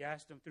answers. He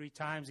asked him 3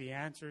 times. He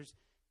answers,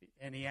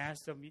 and he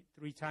asked him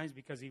 3 times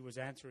because he was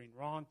answering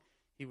wrong.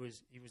 He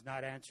was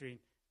not answering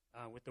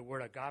with the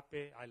word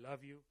agape, I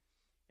love you.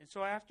 And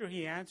so after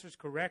he answers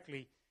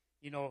correctly,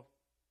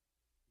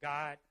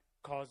 God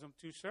calls him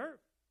to serve.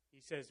 He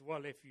says,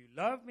 well, if you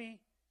love me,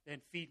 then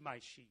feed my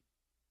sheep.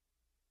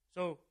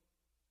 So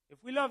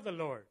if we love the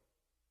Lord,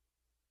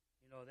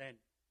 then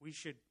we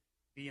should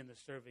be in the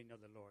serving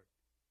of the Lord,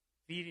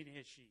 feeding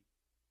his sheep.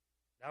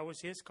 That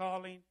was his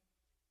calling.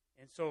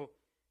 And so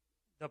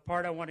the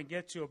part I want to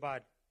get to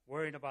about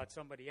worrying about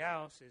somebody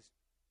else is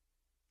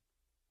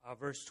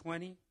verse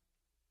 20.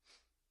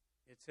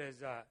 It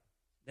says,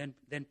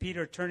 then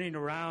Peter, turning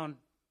around,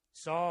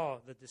 saw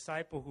the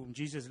disciple whom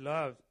Jesus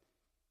loved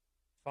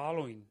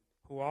following,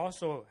 who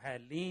also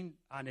had leaned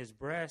on his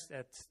breast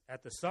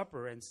at the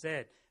supper, and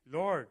said,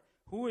 Lord,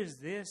 who is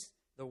this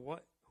the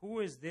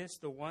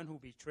one who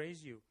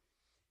betrays you?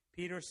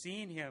 Peter,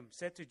 seeing him,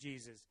 said to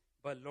Jesus,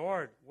 but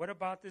Lord, what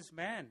about this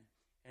man?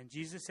 And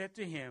Jesus said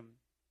to him,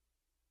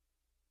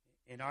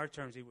 in our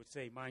terms, he would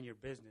say, mind your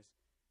business.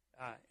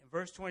 In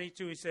verse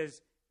 22, he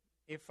says,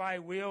 if I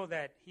will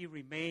that he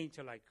remain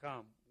till I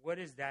come, what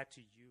is that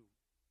to you?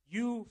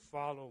 You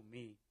follow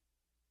me.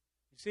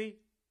 You see,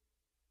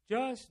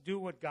 just do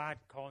what God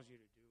calls you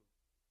to do.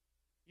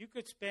 You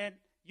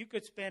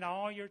could spend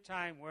all your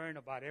time worrying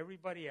about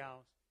everybody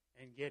else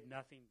and get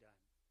nothing done.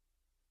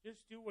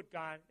 Just do what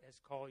God has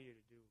called you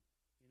to do.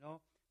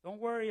 Don't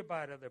worry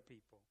about other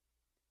people.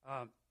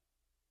 A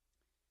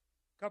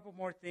couple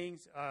more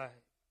things. I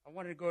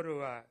wanted to go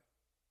to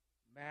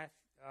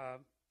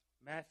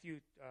Matthew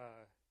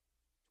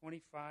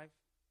 25.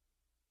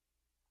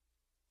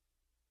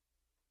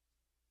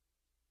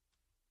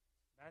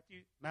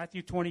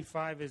 Matthew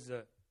 25 is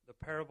the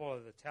parable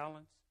of the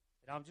talents.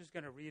 And I'm just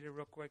going to read it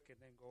real quick and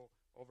then go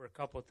over a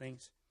couple of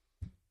things.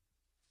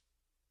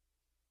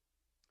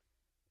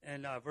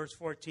 And verse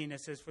 14,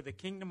 it says, for the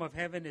kingdom of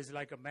heaven is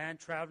like a man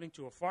traveling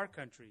to a far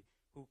country,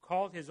 who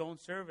called his own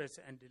servants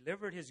and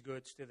delivered his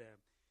goods to them.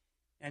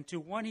 And to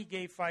one he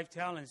gave 5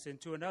 talents, and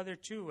to another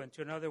 2, and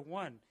to another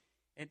 1,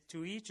 and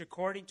to each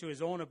according to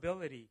his own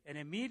ability. And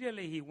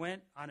immediately he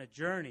went on a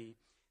journey.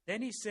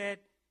 Then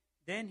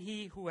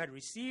he who had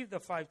received the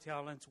 5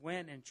 talents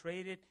went and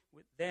traded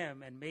with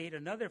them and made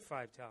another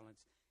 5 talents.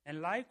 And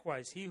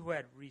likewise he who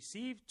had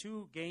received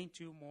 2 gained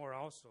 2 more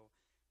also.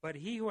 But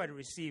he who had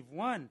received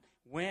 1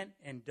 went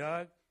and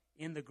dug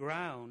in the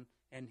ground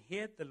and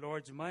hid the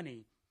Lord's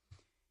money.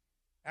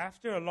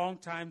 After a long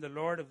time, the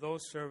Lord of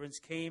those servants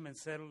came and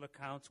settled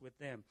accounts with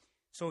them.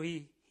 So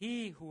he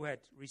who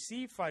had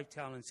received 5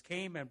 talents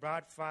came and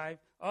brought 5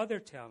 other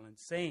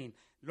talents, saying,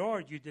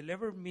 Lord, you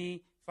delivered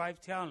me 5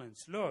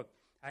 talents. Look,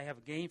 I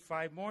have gained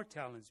 5 more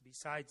talents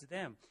besides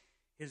them.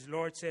 His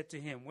Lord said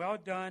to him, well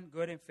done,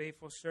 good and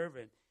faithful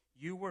servant.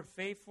 You were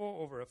faithful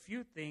over a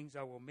few things.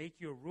 I will make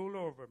you a ruler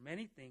over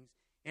many things.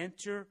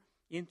 Enter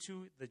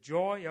into the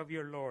joy of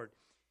your Lord.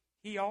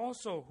 He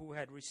also, who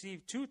had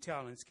received 2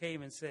 talents,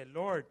 came and said,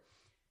 Lord,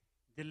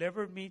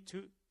 deliver me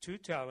 2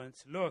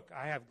 talents. Look,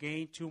 I have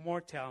gained 2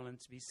 more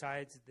talents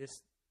besides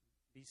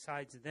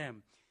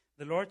them.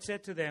 The Lord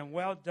said to them,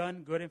 well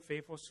done, good and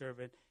faithful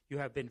servant. You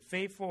have been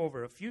faithful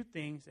over a few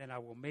things, and I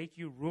will make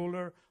you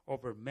ruler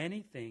over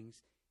many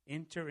things.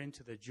 Enter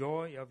into the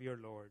joy of your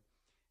Lord.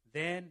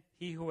 Then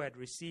he who had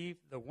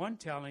received the 1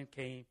 talent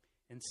came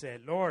and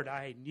said, Lord,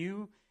 I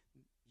knew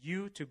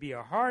you to be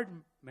a hard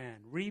man,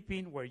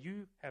 reaping where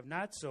you have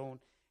not sown,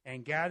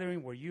 and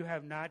gathering where you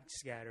have not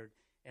scattered.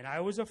 And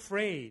I was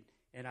afraid,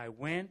 and I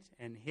went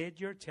and hid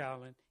your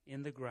talent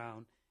in the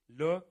ground.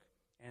 Look,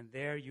 and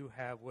there you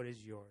have what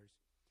is yours.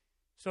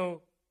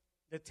 So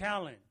the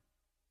talent,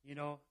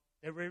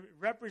 that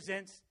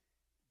represents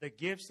the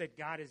gifts that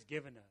God has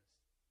given us.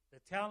 The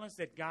talents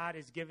that God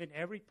has given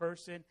every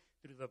person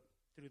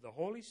through the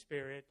Holy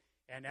Spirit,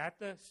 and at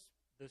the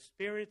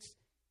Spirit's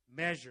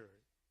measure.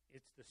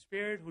 It's the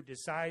Spirit who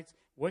decides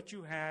what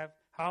you have,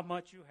 how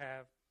much you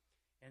have.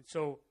 And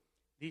so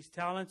these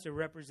talents are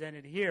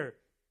represented here.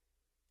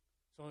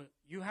 So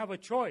you have a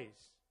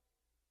choice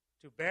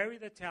to bury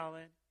the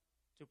talent,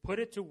 to put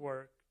it to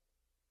work.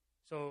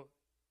 So,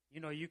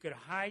 you could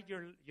hide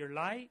your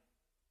light,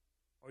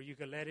 or you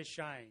could let it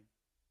shine.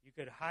 You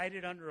could hide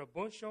it under a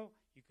bushel.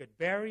 You could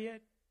bury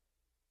it.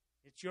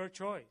 It's your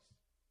choice.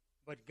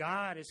 But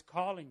God is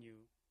calling you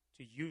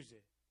to use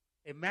it.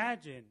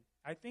 Imagine,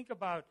 I think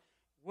about,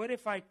 what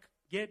if I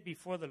get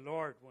before the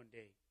Lord one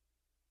day,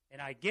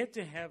 and I get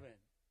to heaven,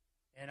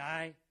 and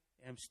I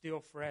am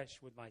still fresh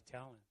with my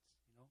talents?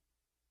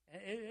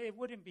 It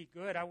wouldn't be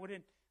good.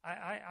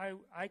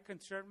 I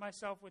concern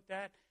myself with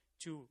that,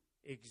 to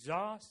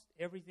exhaust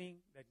everything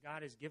that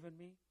God has given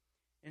me.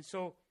 And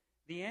so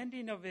the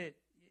ending of it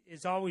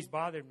has always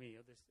bothered me,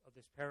 of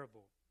this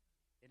parable.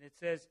 And it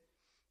says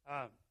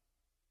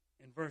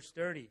in verse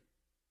 30,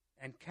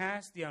 and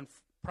cast the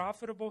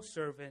unprofitable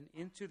servant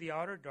into the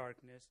outer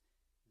darkness.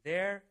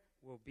 There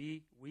will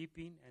be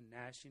weeping and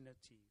gnashing of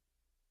teeth.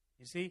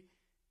 You see,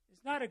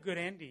 it's not a good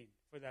ending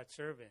for that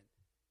servant.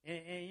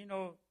 And you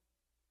know,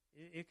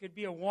 it could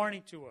be a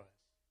warning to us,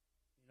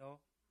 you know,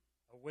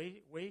 a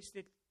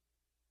wasted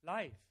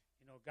life.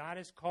 You know, God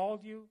has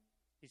called you.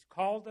 He's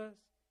called us.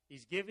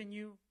 He's given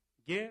you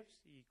gifts.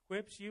 He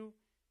equips you.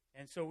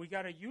 And so we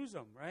got to use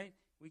them, right?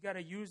 We got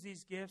to use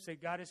these gifts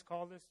that God has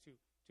called us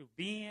to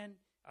be in.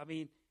 I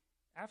mean,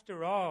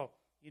 after all,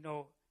 you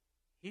know,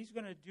 He's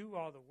going to do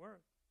all the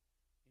work.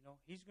 You know,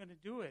 He's going to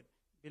do it.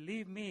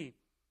 Believe me,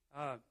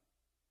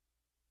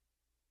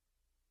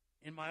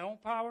 in my own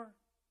power,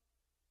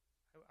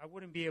 I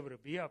wouldn't be able to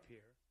be up here,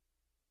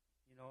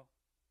 you know.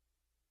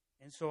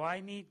 And so I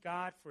need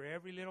God for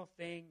every little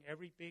thing,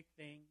 every big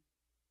thing.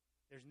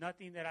 There's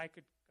nothing that I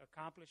could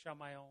accomplish on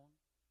my own.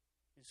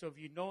 And so if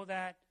you know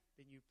that,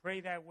 then you pray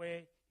that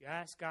way. You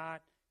ask God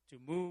to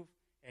move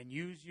and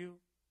use you.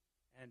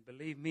 And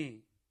believe me,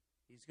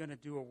 He's going to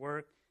do a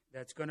work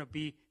that's going to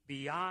be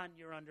beyond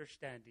your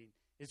understanding.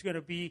 It's going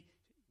to be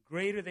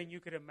greater than you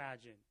could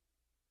imagine.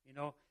 You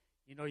know,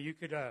 you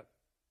could,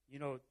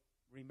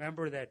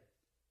 remember that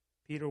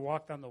Peter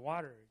walked on the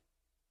water.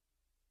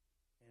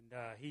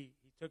 And he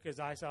took his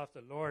eyes off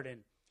the Lord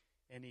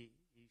and he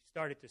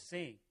started to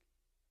sink.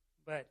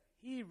 But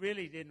he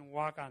really didn't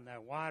walk on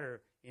that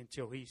water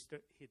until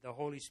the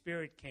Holy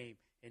Spirit came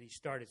and he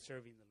started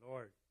serving the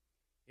Lord.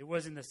 It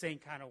wasn't the same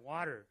kind of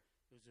water.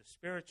 It was a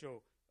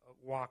spiritual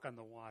walk on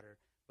the water.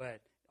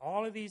 But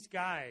all of these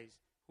guys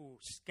who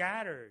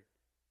scattered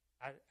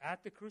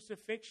at the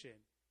crucifixion,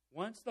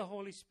 once the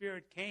Holy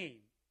Spirit came,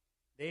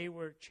 they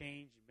were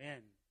changed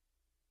men.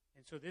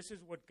 And so this is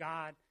what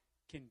God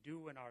can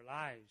do in our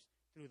lives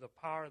through the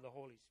power of the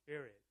Holy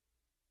Spirit.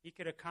 He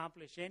could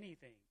accomplish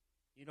anything.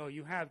 You know,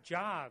 you have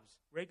jobs,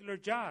 regular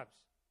jobs.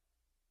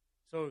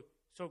 So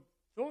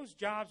those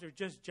jobs are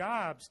just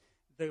jobs.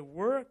 The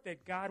work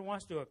that God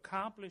wants to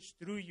accomplish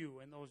through you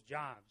in those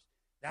jobs,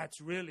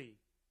 that's really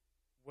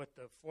what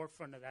the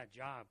forefront of that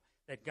job,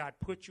 that God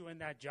put you in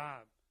that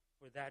job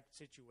for that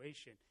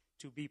situation,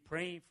 to be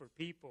praying for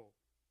people,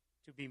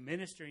 to be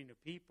ministering to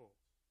people.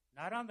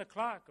 Not on the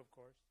clock, of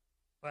course,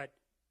 but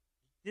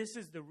this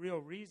is the real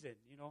reason.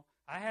 You know,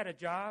 I had a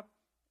job.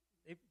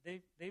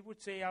 They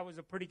would say I was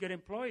a pretty good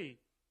employee.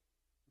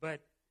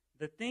 But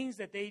the things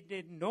that they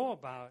didn't know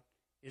about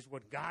is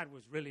what God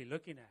was really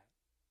looking at.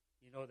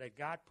 You know, that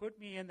God put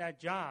me in that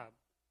job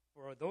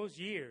for those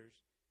years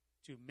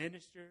to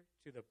minister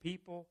to the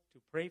people, to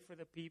pray for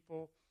the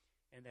people,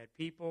 and that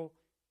people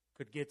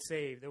could get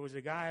saved. There was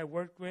a guy I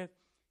worked with.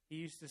 He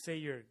used to say,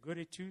 "You're good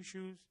at two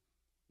shoes."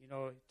 You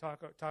know,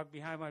 talk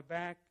behind my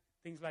back,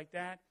 things like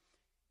that.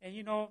 And,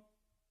 you know,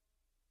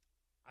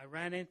 I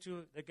ran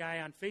into the guy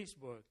on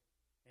Facebook,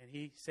 and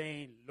he's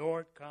saying,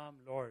 "Lord, come,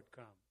 Lord,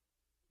 come."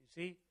 You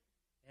see?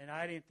 And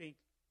I didn't think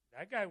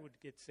that guy would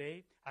get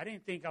saved. I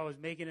didn't think I was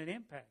making an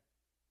impact.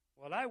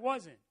 Well, I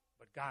wasn't,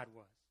 but God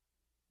was.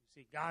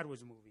 You see, God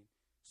was moving.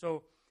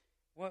 So,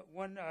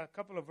 a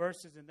couple of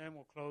verses, and then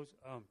we'll close.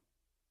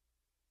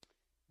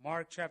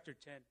 Mark chapter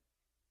 10.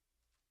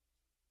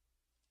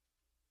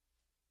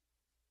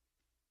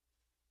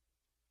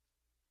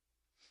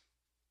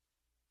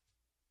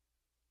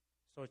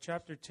 So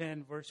chapter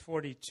 10, verse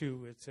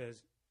 42, it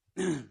says,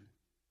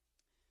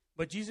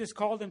 But Jesus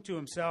called them to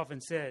himself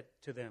and said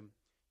to them,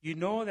 You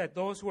know that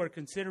those who are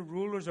considered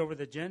rulers over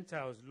the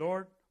Gentiles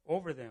lord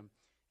over them,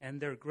 and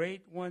their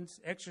great ones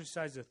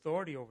exercise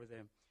authority over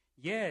them.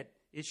 Yet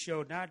it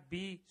shall not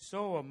be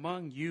so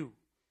among you,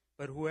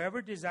 but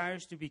whoever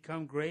desires to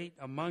become great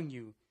among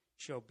you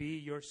shall be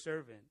your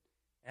servant,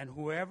 and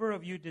whoever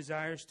of you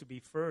desires to be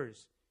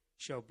first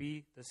shall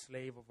be the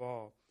slave of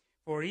all.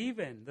 For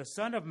even the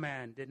Son of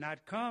Man did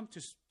not come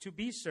to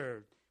be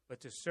served,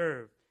 but to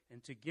serve,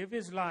 and to give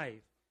his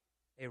life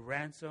a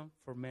ransom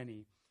for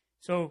many.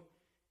 So,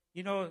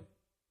 you know,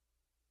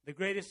 the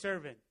greatest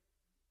servant,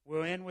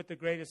 we'll end with the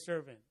greatest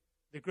servant.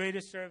 The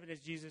greatest servant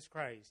is Jesus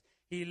Christ.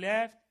 He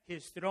left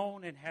his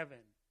throne in heaven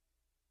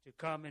to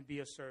come and be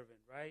a servant,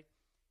 right?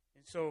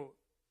 And so,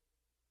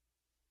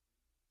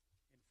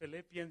 in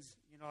Philippians,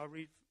 you know, I'll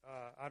read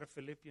out of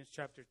Philippians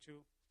chapter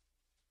 2.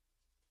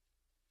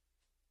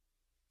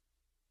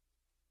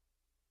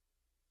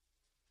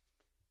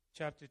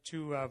 Chapter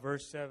 2,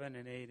 verse 7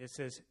 and 8, it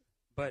says,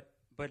 But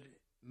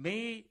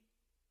made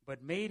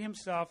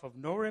himself of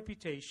no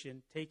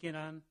reputation, taking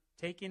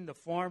the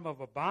form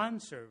of a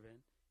bondservant,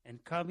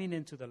 and coming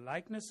into the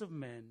likeness of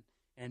men,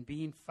 and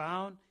being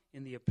found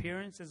in the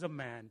appearance as a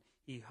man,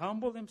 he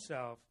humbled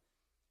himself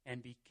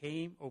and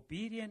became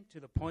obedient to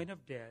the point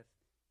of death,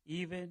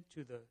 even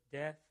to the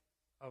death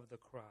of the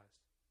cross.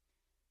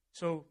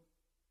 So,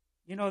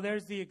 you know,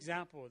 there's the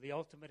example, the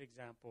ultimate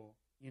example.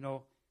 You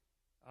know,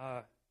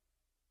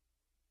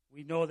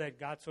 we know that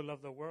God so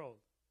loved the world.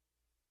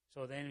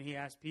 So then he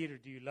asked Peter,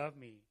 do you love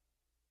me?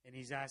 And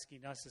he's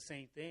asking us the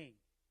same thing.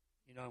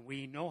 You know,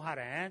 we know how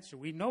to answer.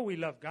 We know we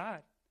love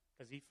God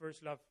because he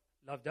first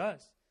loved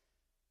us.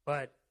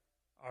 But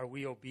are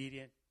we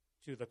obedient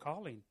to the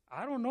calling?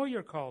 I don't know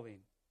your calling.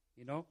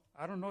 You know,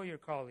 I don't know your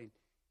calling.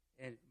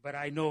 But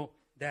I know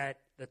that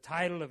the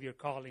title of your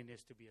calling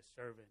is to be a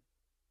servant.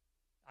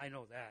 I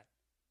know that.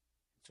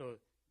 So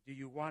do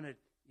you want it,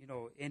 you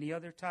know, any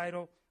other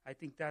title? I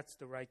think that's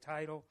the right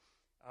title.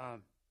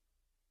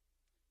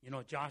 You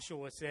know,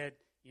 Joshua said,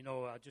 you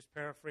know, I'll just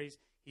paraphrase.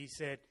 He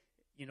said,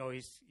 you know,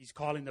 he's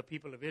calling the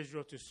people of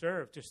Israel to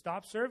serve, to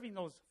stop serving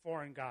those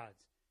foreign gods.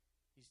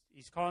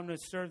 He's calling them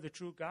to serve the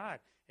true God.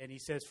 And he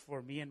says,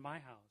 for me and my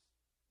house,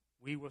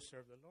 we will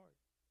serve the Lord.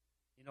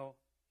 You know,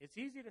 it's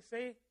easy to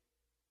say. It's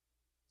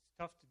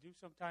tough to do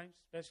sometimes,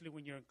 especially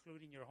when you're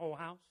including your whole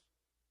house.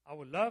 I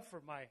would love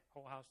for my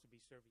whole house to be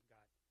serving God.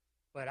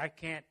 But I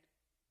can't,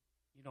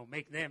 you know,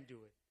 make them do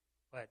it.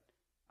 But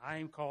I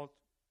am called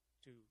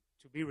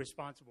to be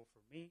responsible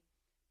for me.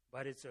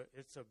 But it's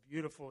a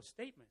beautiful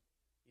statement,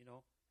 you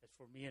know, as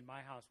for me and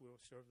my house, we will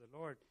serve the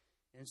Lord.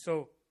 And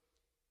so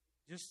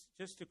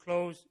just to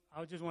close,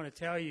 I just want to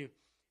tell you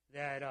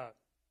that,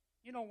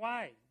 you know,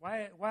 why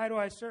do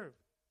I serve?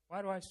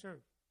 Why do I serve?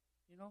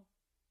 You know,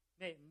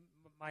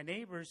 my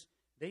neighbors,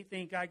 they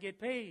think I get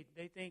paid.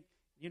 They think,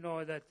 you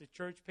know, that the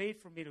church paid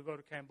for me to go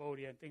to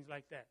Cambodia and things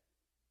like that.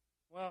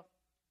 Well,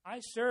 I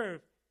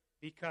serve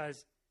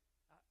because,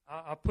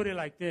 I'll put it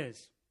like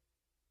this,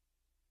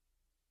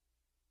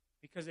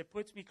 because it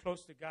puts me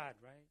close to God,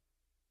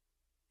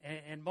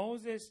 right? And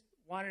Moses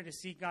wanted to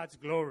see God's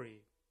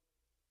glory.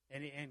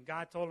 And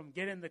God told him,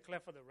 get in the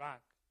cleft of the rock,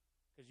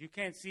 because you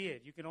can't see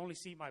it. You can only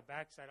see my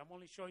backside. I'm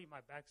only showing you my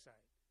backside.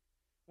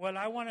 Well,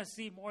 I want to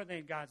see more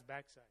than God's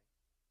backside.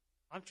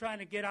 I'm trying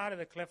to get out of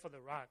the cleft of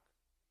the rock.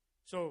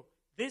 So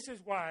this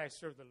is why I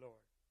serve the Lord,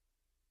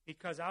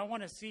 because I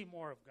want to see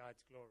more of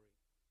God's glory.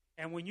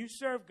 And when you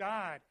serve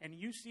God and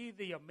you see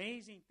the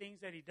amazing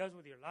things that he does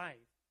with your life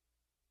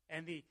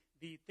and the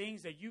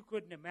things that you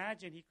couldn't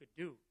imagine he could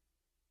do,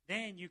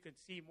 then you can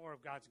see more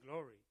of God's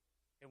glory.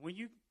 And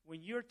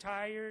when you're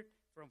tired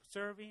from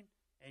serving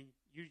and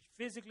you're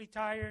physically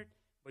tired,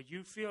 but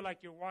you feel like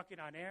you're walking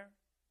on air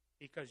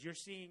because you're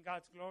seeing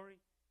God's glory,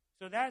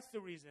 so that's the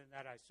reason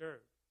that I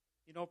serve.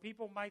 You know,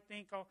 people might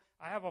think, oh,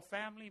 I have a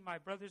family, my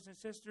brothers and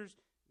sisters,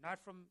 not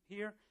from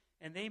here,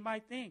 and they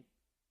might think,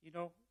 you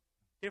know,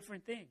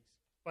 different things.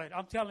 But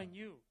I'm telling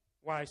you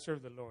why I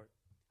serve the Lord.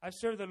 I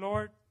serve the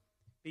Lord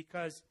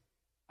because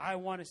I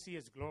want to see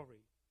his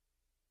glory.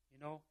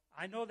 You know,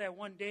 I know that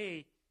one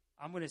day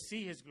I'm going to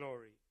see his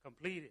glory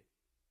completed,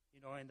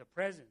 you know, in the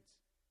presence.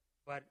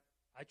 But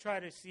I try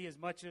to see as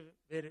much of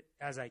it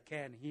as I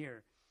can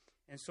here.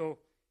 And so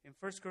in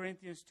 1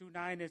 Corinthians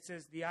 2:9, it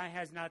says, the eye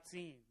has not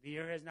seen, the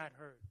ear has not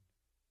heard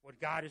what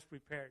God has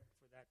prepared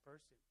for that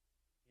person,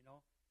 you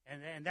know.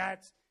 And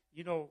that's,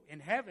 you know, in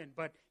heaven.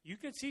 But you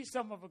can see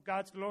some of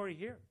God's glory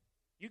here.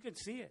 You can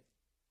see it.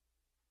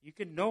 You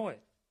can know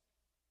it.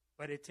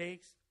 But it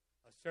takes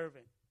a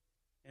servant.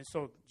 And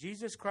so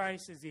Jesus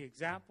Christ is the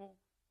example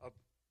of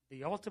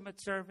the ultimate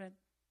servant.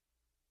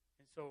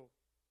 And so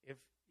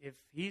if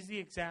he's the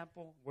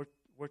example,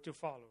 we're to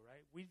follow,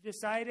 right? We've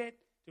decided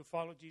to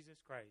follow Jesus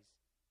Christ.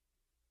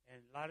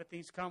 And a lot of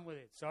things come with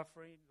it,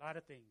 suffering, a lot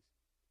of things.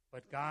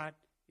 But God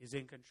is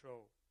in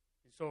control.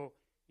 And so,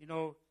 you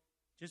know,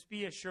 just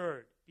be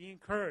assured, be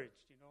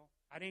encouraged, you know.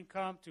 I didn't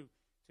come to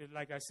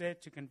like I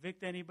said, to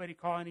convict anybody,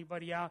 call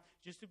anybody out,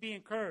 just to be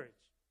encouraged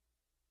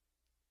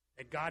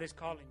that God is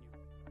calling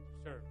you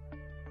to serve. You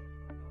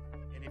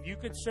know? And if you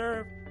could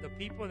serve the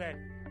people that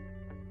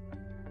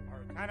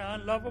are kind of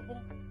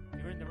unlovable,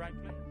 you're in the right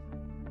place.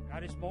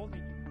 God is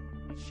molding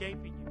you. He's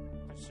shaping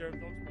you to serve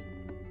those people.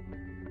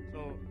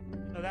 So,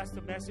 you know, that's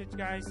the message,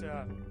 guys.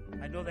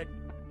 I know that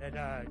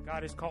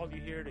God has called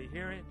you here to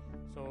hear it.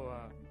 So,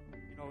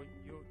 you know,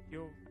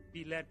 you'll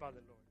be led by the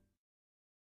Lord.